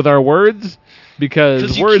failing with our words.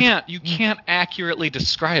 Because you can't accurately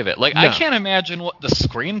describe it. Like, no. I can't imagine what the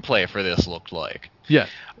screenplay for this looked like. Yeah.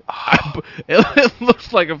 It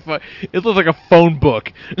looks like a phone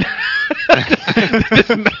book. This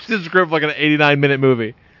massive script, like an 89-minute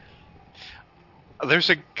movie. There's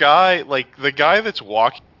a guy, like the guy that's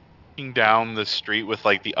walking down the street with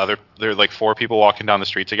like there are like four people walking down the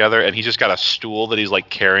street together, and he's just got a stool that he's like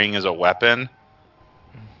carrying as a weapon.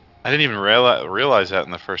 I didn't even realize that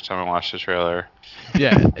in the first time I watched the trailer.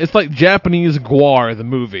 Yeah, it's like Japanese Guar, the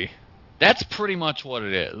movie. That's pretty much what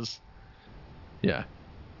it is. Yeah.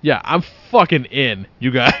 Yeah, I'm fucking in, you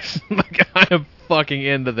guys. Like, I am fucking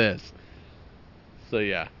into this. So,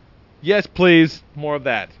 yeah. Yes, please. More of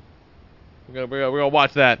that. We're gonna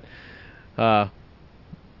watch that.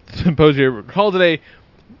 Symposium called it a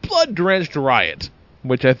blood-drenched riot,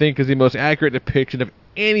 which I think is the most accurate depiction of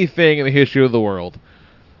anything in the history of the world.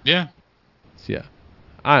 Yeah. So, yeah,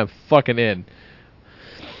 I'm fucking in.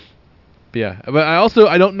 But yeah, but I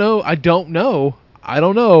don't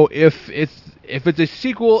know if it's a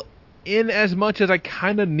sequel in as much as I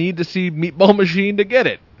kind of need to see Meatball Machine to get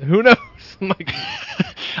it. Who knows? Like,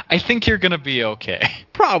 I think you're gonna be okay.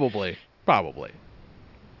 Probably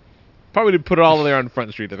to put it all there on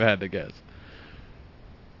Front Street if I had to guess.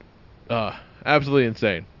 Absolutely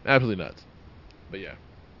insane, absolutely nuts. But yeah,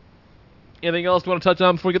 anything else you want to touch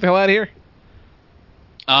on before we get the hell out of here?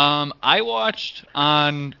 I watched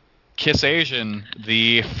on Kiss Asian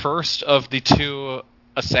the first of the two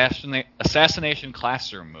Assassination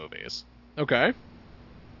Classroom movies. Okay.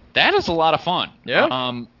 That is a lot of fun. Yeah.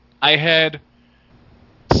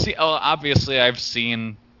 Obviously I've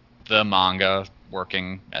seen the manga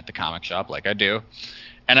working at the comic shop like I do.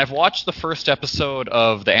 And I've watched the first episode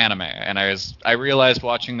of the anime, and I realized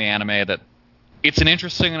watching the anime that it's an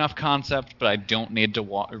interesting enough concept, but I don't need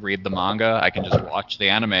to read the manga. I can just watch the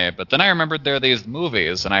anime. But then I remembered there are these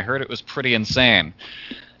movies, and I heard it was pretty insane.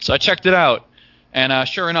 So I checked it out, and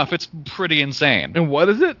sure enough, it's pretty insane. And what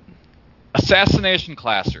is it? Assassination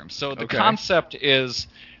Classroom. So the concept is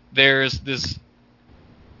there's this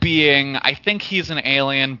being, I think he's an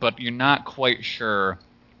alien, but you're not quite sure,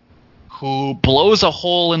 who blows a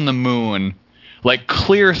hole in the moon, like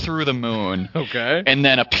clear through the moon, and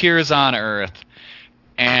then appears on Earth.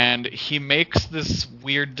 And he makes this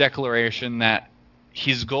weird declaration that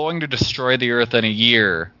he's going to destroy the Earth in a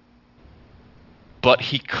year, but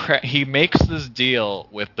he makes this deal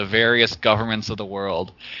with the various governments of the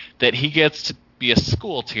world that he gets to be a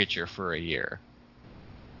school teacher for a year.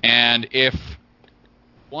 And if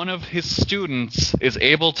one of his students is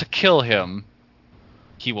able to kill him,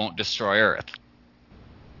 he won't destroy Earth.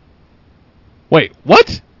 Wait,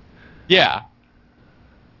 what? Yeah.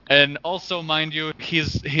 And also, mind you,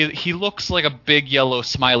 he looks like a big yellow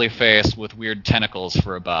smiley face with weird tentacles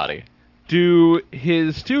for a body. Do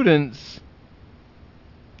his students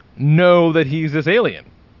know that he's this alien?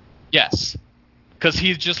 Yes. Because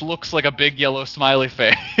he just looks like a big yellow smiley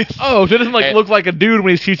face. Oh, so it doesn't look like a dude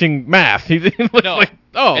when he's teaching math. He looks no. Like,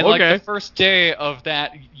 oh, and okay. Like the first day of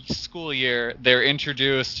that school year, they're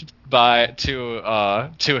introduced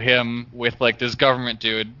to him with like this government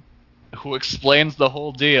dude who explains the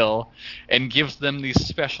whole deal and gives them these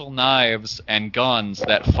special knives and guns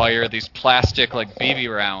that fire these plastic like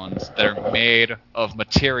BB rounds that are made of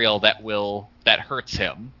material that hurts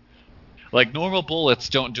him. Like, normal bullets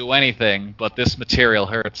don't do anything, but this material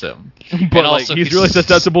hurts him. But also, he's really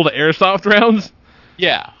susceptible to airsoft rounds?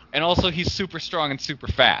 Yeah, and also he's super strong and super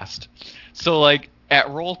fast. So, like, at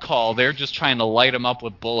roll call, they're just trying to light him up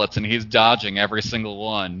with bullets, and he's dodging every single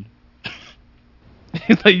one.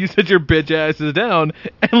 It's like, you sit your bitch asses down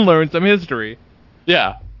and learn some history.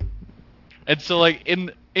 Yeah. And so, like,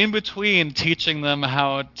 in between teaching them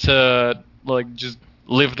how to, like, just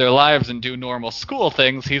live their lives and do normal school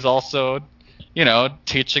things, he's also,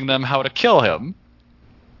 teaching them how to kill him.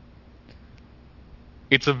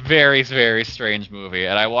 It's a very, very strange movie,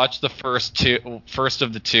 and I watched the first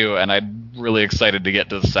of the two, and I'm really excited to get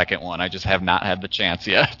to the second one. I just have not had the chance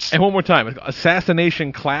yet. And one more time,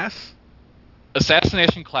 Assassination Class?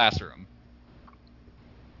 Assassination Classroom.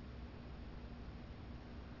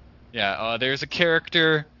 Yeah, there's a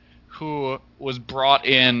character who was brought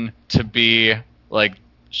in to be, like,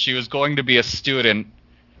 she was going to be a student,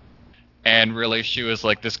 and really she was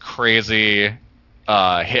like this crazy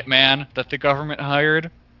hitman that the government hired,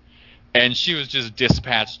 and she was just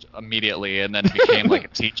dispatched immediately and then became like a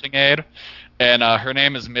teaching aide, and her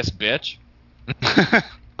name is Miss Bitch.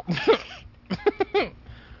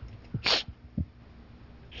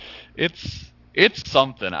 It's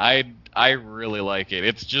something. I really like it.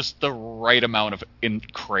 It's just the right amount of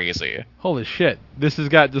crazy. Holy shit. This has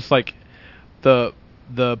got just like the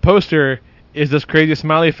poster is this crazy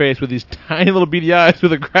smiley face with these tiny little beady eyes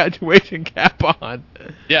with a graduation cap on.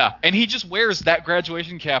 Yeah, and he just wears that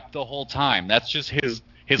graduation cap the whole time. That's just his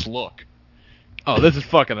look. Oh, this is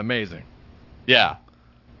fucking amazing. Yeah.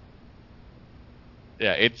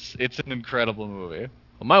 Yeah, it's an incredible movie.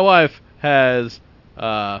 Well, my wife has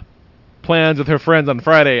plans with her friends on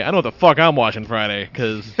Friday. I know what the fuck I'm watching Friday,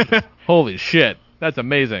 because holy shit, that's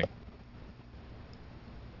amazing.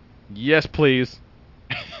 Yes, please.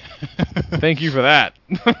 Thank you for that.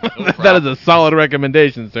 That is a solid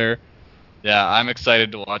recommendation, sir. Yeah, I'm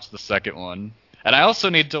excited to watch the second one. And I also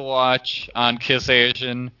need to watch on Kiss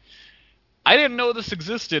Asian. I didn't know this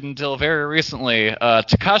existed until very recently.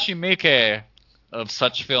 Takashi Miike of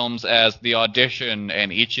such films as The Audition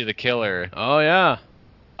and Ichi the Killer. Oh yeah.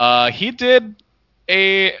 He did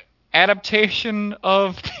a adaptation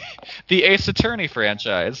of the Ace Attorney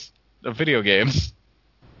franchise of video games.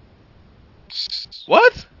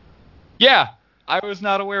 What? Yeah, I was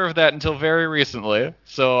not aware of that until very recently,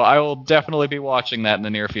 so I will definitely be watching that in the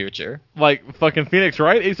near future. Like fucking Phoenix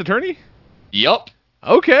Wright, Ace Attorney? Yup.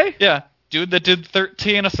 Okay. Yeah, dude that did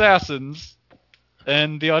 13 Assassins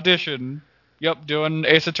and The Audition. Yup, doing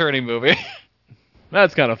Ace Attorney movie.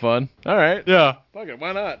 That's kind of fun. All right. Yeah. Fuck it,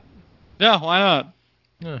 why not? Yeah, why not?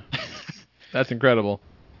 Yeah. That's incredible.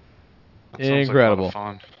 That sounds Incredible. Like a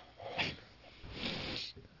lot of fun.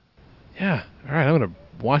 Yeah. All right, I'm going to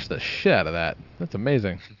watch the shit out of that. That's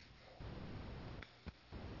amazing.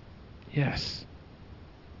 Yes.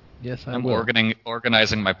 Yes, I'm will.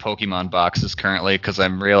 organizing my Pokemon boxes currently because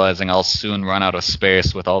I'm realizing I'll soon run out of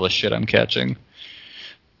space with all the shit I'm catching.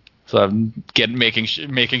 So I'm making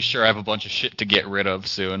sure I have a bunch of shit to get rid of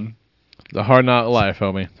soon. The hard knock life,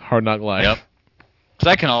 homie. Hard knock life. Yep. Because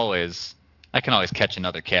I can always catch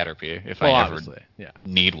another Caterpie if I ever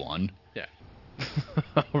need one. Yeah.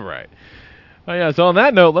 All right. Oh yeah. So on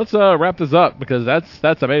that note, let's wrap this up because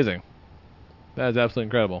that's amazing. That is absolutely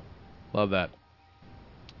incredible. Love that.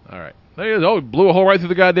 All right. There it is. Oh, it blew a hole right through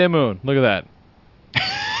the goddamn moon. Look at that.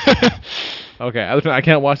 Okay, I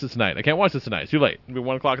can't watch this tonight. It's too late. It'll be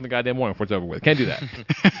 1 o'clock in the goddamn morning before it's over with. Can't do that.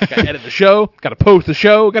 Gotta edit the show. Gotta post the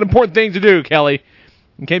show. Got important things to do, Kelly.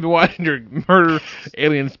 You can't be watching your murder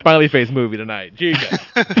alien smiley face movie tonight. Jesus.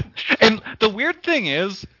 And the weird thing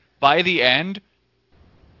is, by the end,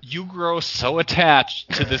 you grow so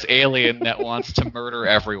attached to this alien that wants to murder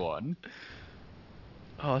everyone.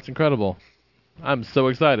 Oh, that's incredible. I'm so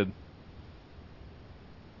excited.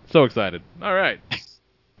 So excited. All right.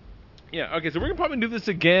 Yeah, okay, so we're going to probably do this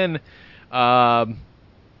again. We're going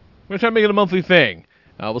to try to make it a monthly thing.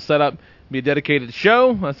 We'll set up, be a dedicated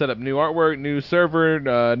show. I'll set up new artwork, new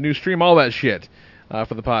server, new stream, all that shit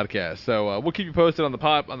for the podcast. So we'll keep you posted on the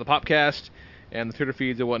Popcast and the Twitter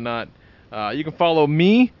feeds and whatnot. You can follow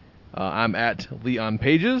me. I'm at Leon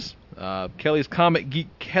Pages. Kelly's Comic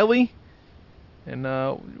Geek Kelly. And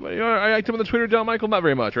I active on the Twitter, John Michael? Not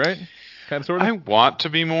very much, right? Kind of, sort of? I want to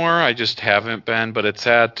be more. I just haven't been, but it's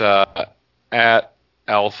at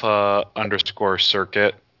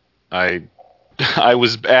alpha_circuit. I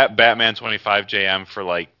was at Batman 25 JM for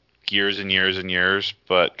like years and years and years,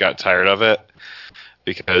 but got tired of it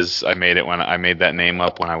because I made that name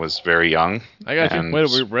up when I was very young. I got you.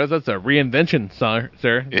 Wait, that's a reinvention, sir.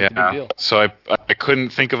 That's yeah. A big deal. So I couldn't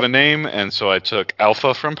think of a name, and so I took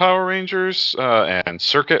Alpha from Power Rangers and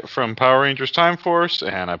Circuit from Power Rangers Time Force,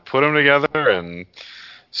 and I put them together, and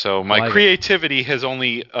so my creativity has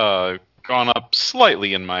only gone up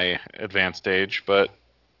slightly in my advanced age, but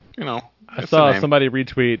you know. I saw somebody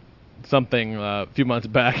retweet something a few months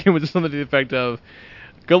back. It was just something to the effect of,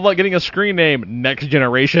 "Good luck getting a screen name, Next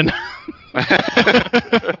Generation."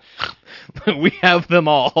 We have them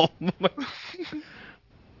all.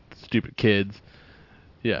 Stupid kids.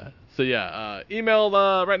 Yeah. So yeah, email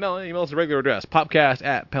right now. Email us a regular address,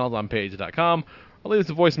 popcast@panelsonpage.com. Or leave us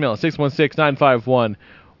a voicemail,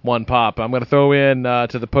 616-951-1POP. I'm going to throw in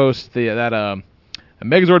to the post that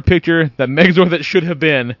Megazord picture, that Megazord that should have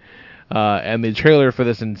been, and the trailer for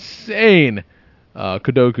this insane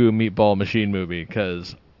Kodoku Meatball Machine movie,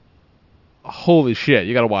 because holy shit,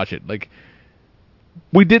 you gotta watch it. Like,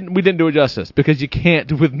 we didn't do it justice, because you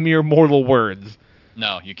can't with mere mortal words.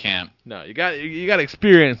 No, you can't. No, you got to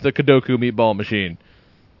experience the Kodoku Meatball Machine.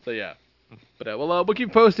 So yeah, but we'll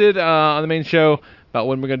keep posted on the main show about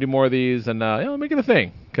when we're gonna do more of these, and make it a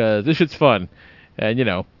thing, because this shit's fun,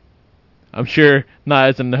 and I'm sure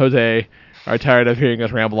Niles and Jose are tired of hearing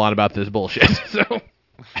us ramble on about this bullshit. So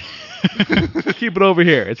keep it over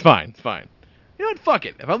here. It's fine. It's fine. You know what? Fuck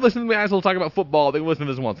it. If I listen to my asshole talk about football, they can listen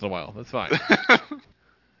to this once in a while. That's fine.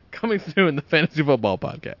 Coming soon, the Fantasy Football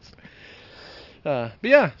Podcast. But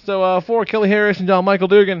yeah, so for Kelly Harris and John Michael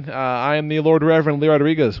Dugan, I am the Lord Reverend Lee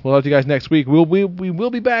Rodriguez. We'll talk to you guys next week. We will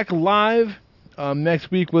be back live next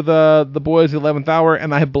week with the boys at the 11th hour,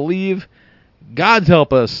 and I believe, God's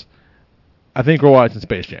help us, I think we're watching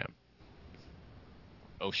Space Jam.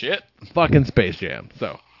 Oh shit. Fucking Space Jam.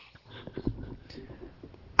 So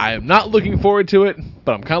I am not looking forward to it,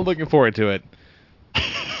 but I'm kind of looking forward to it.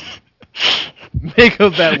 Make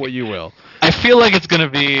of that what you will. I feel like it's going to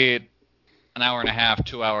be an hour and a half,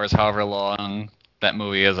 2 hours, however long that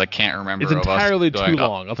movie is. I can't remember. It's entirely too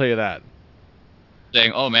long, I'll tell you that.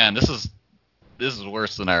 Saying, oh man, this is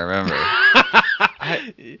worse than I remember.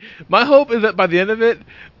 My hope is that by the end of it,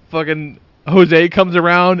 fucking Jose comes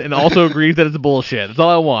around and also agrees that it's bullshit. That's all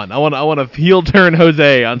I want. I want a heel turn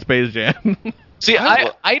Jose on Space Jam. See,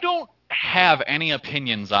 I don't have any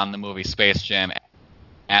opinions on the movie Space Jam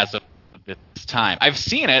as of this time. I've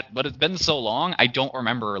seen it, but it's been so long, I don't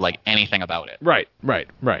remember like anything about it. Right.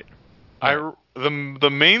 The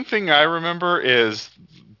main thing I remember is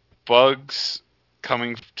Bugs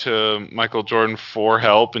coming to Michael Jordan for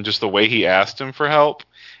help, and just the way he asked him for help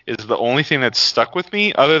is the only thing that's stuck with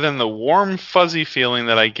me, other than the warm, fuzzy feeling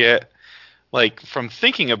that I get like from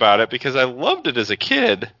thinking about it, because I loved it as a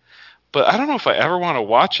kid, but I don't know if I ever want to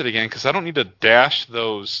watch it again, because I don't need to dash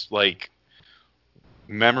those like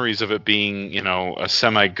memories of it being, a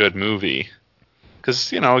semi-good movie.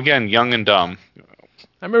 Because, again, young and dumb.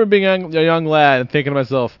 I remember being a young lad and thinking to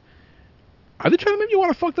myself, are they trying to make you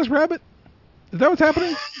want to fuck this rabbit? Is that what's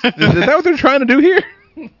happening? is that what they're trying to do here?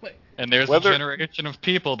 And there's a generation of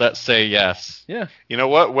people that say yes. Yeah. You know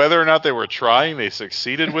what? Whether or not they were trying, they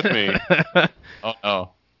succeeded with me.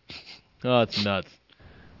 Oh, it's nuts.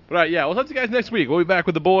 But all right, yeah, we'll talk to you guys next week. We'll be back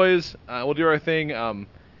with the boys. We'll do our thing.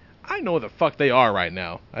 I know where the fuck they are right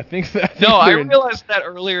now. I realized that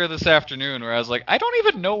earlier this afternoon, where I was like, I don't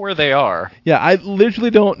even know where they are. Yeah, I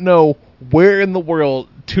literally don't know where in the world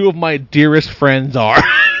two of my dearest friends are.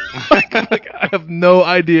 I have no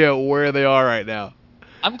idea where they are right now.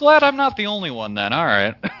 I'm glad I'm not the only one then. All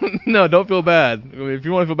right. No, don't feel bad. I mean, if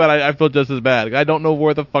you want to feel bad, I feel just as bad. I don't know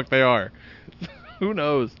where the fuck they are. Who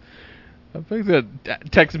knows? I think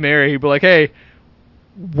that text Mary, he'd be like, hey,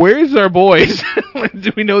 where's our boys?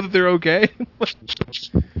 Do we know that they're okay?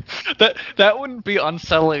 That wouldn't be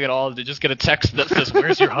unsettling at all to just get a text that says,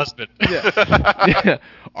 where's your husband? Yeah.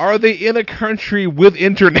 Are they in a country with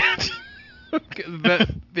internet?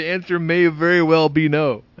 The answer may very well be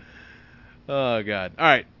no. Oh, God. All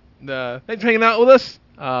right. Thanks for hanging out with us.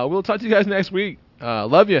 We'll talk to you guys next week.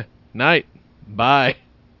 Love you. Night. Bye.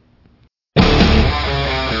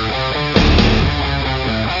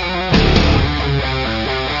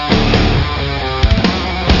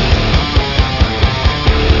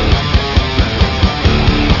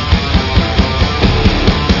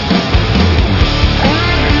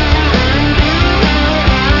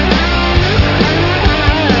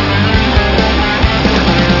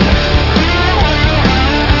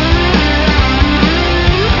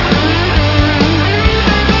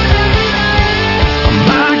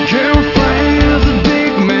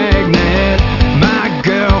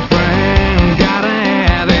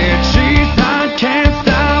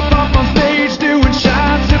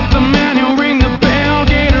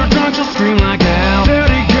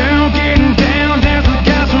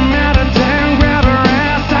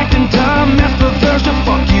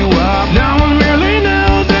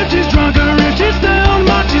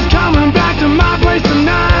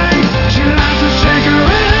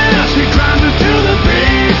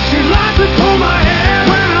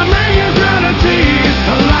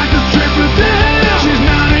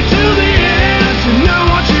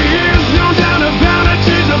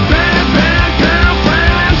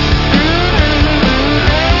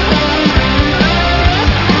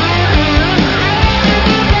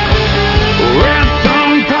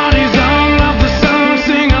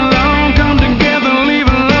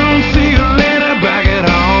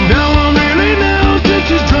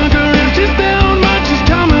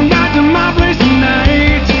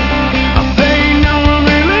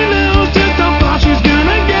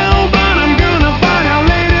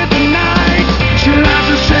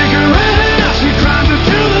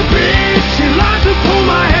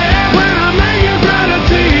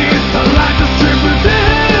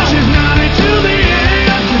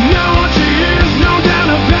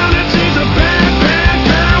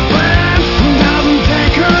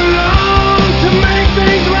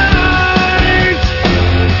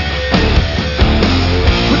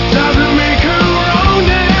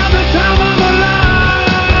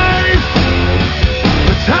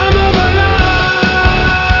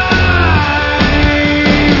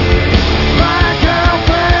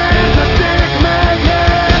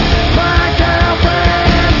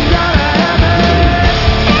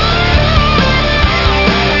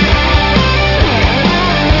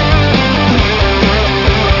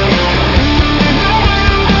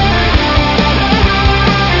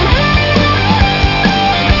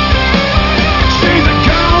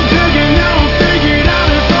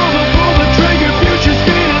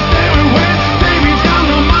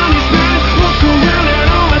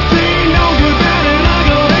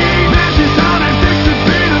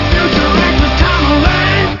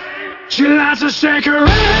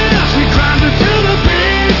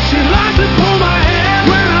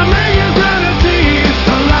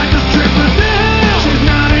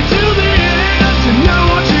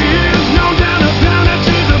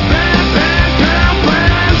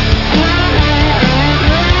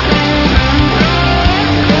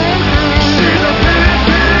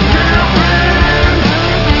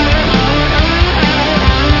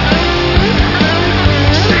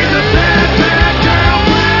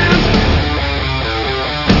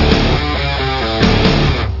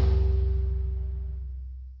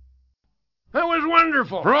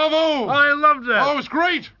 wonderful. Bravo! I loved that. Oh, it was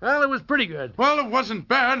great. Well, it was pretty good. Well, it wasn't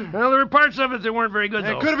bad. Well, there were parts of it that weren't very good,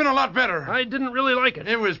 though. It could have been a lot better. I didn't really like it.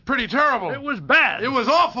 It was pretty terrible. It was bad. It was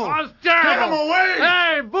awful. It was terrible. Get him away!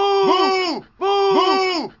 Hey, boo! Boo! Boo!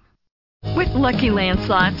 Boo! With Lucky Land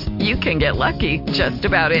Slots, you can get lucky just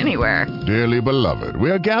about anywhere. Dearly beloved,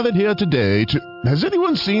 we are gathered here today to... Has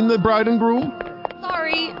anyone seen the bride and groom?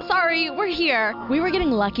 Sorry, we're here. We were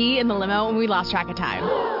getting lucky in the limo and we lost track of time.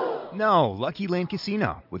 No, Lucky Land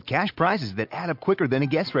Casino, with cash prizes that add up quicker than a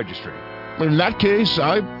guest registry. In that case,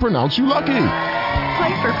 I pronounce you lucky.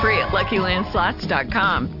 Play for free at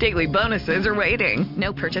LuckyLandSlots.com. Daily bonuses are waiting.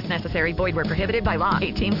 No purchase necessary. Void where prohibited by law.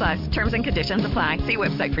 18+. Terms and conditions apply. See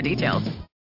website for details.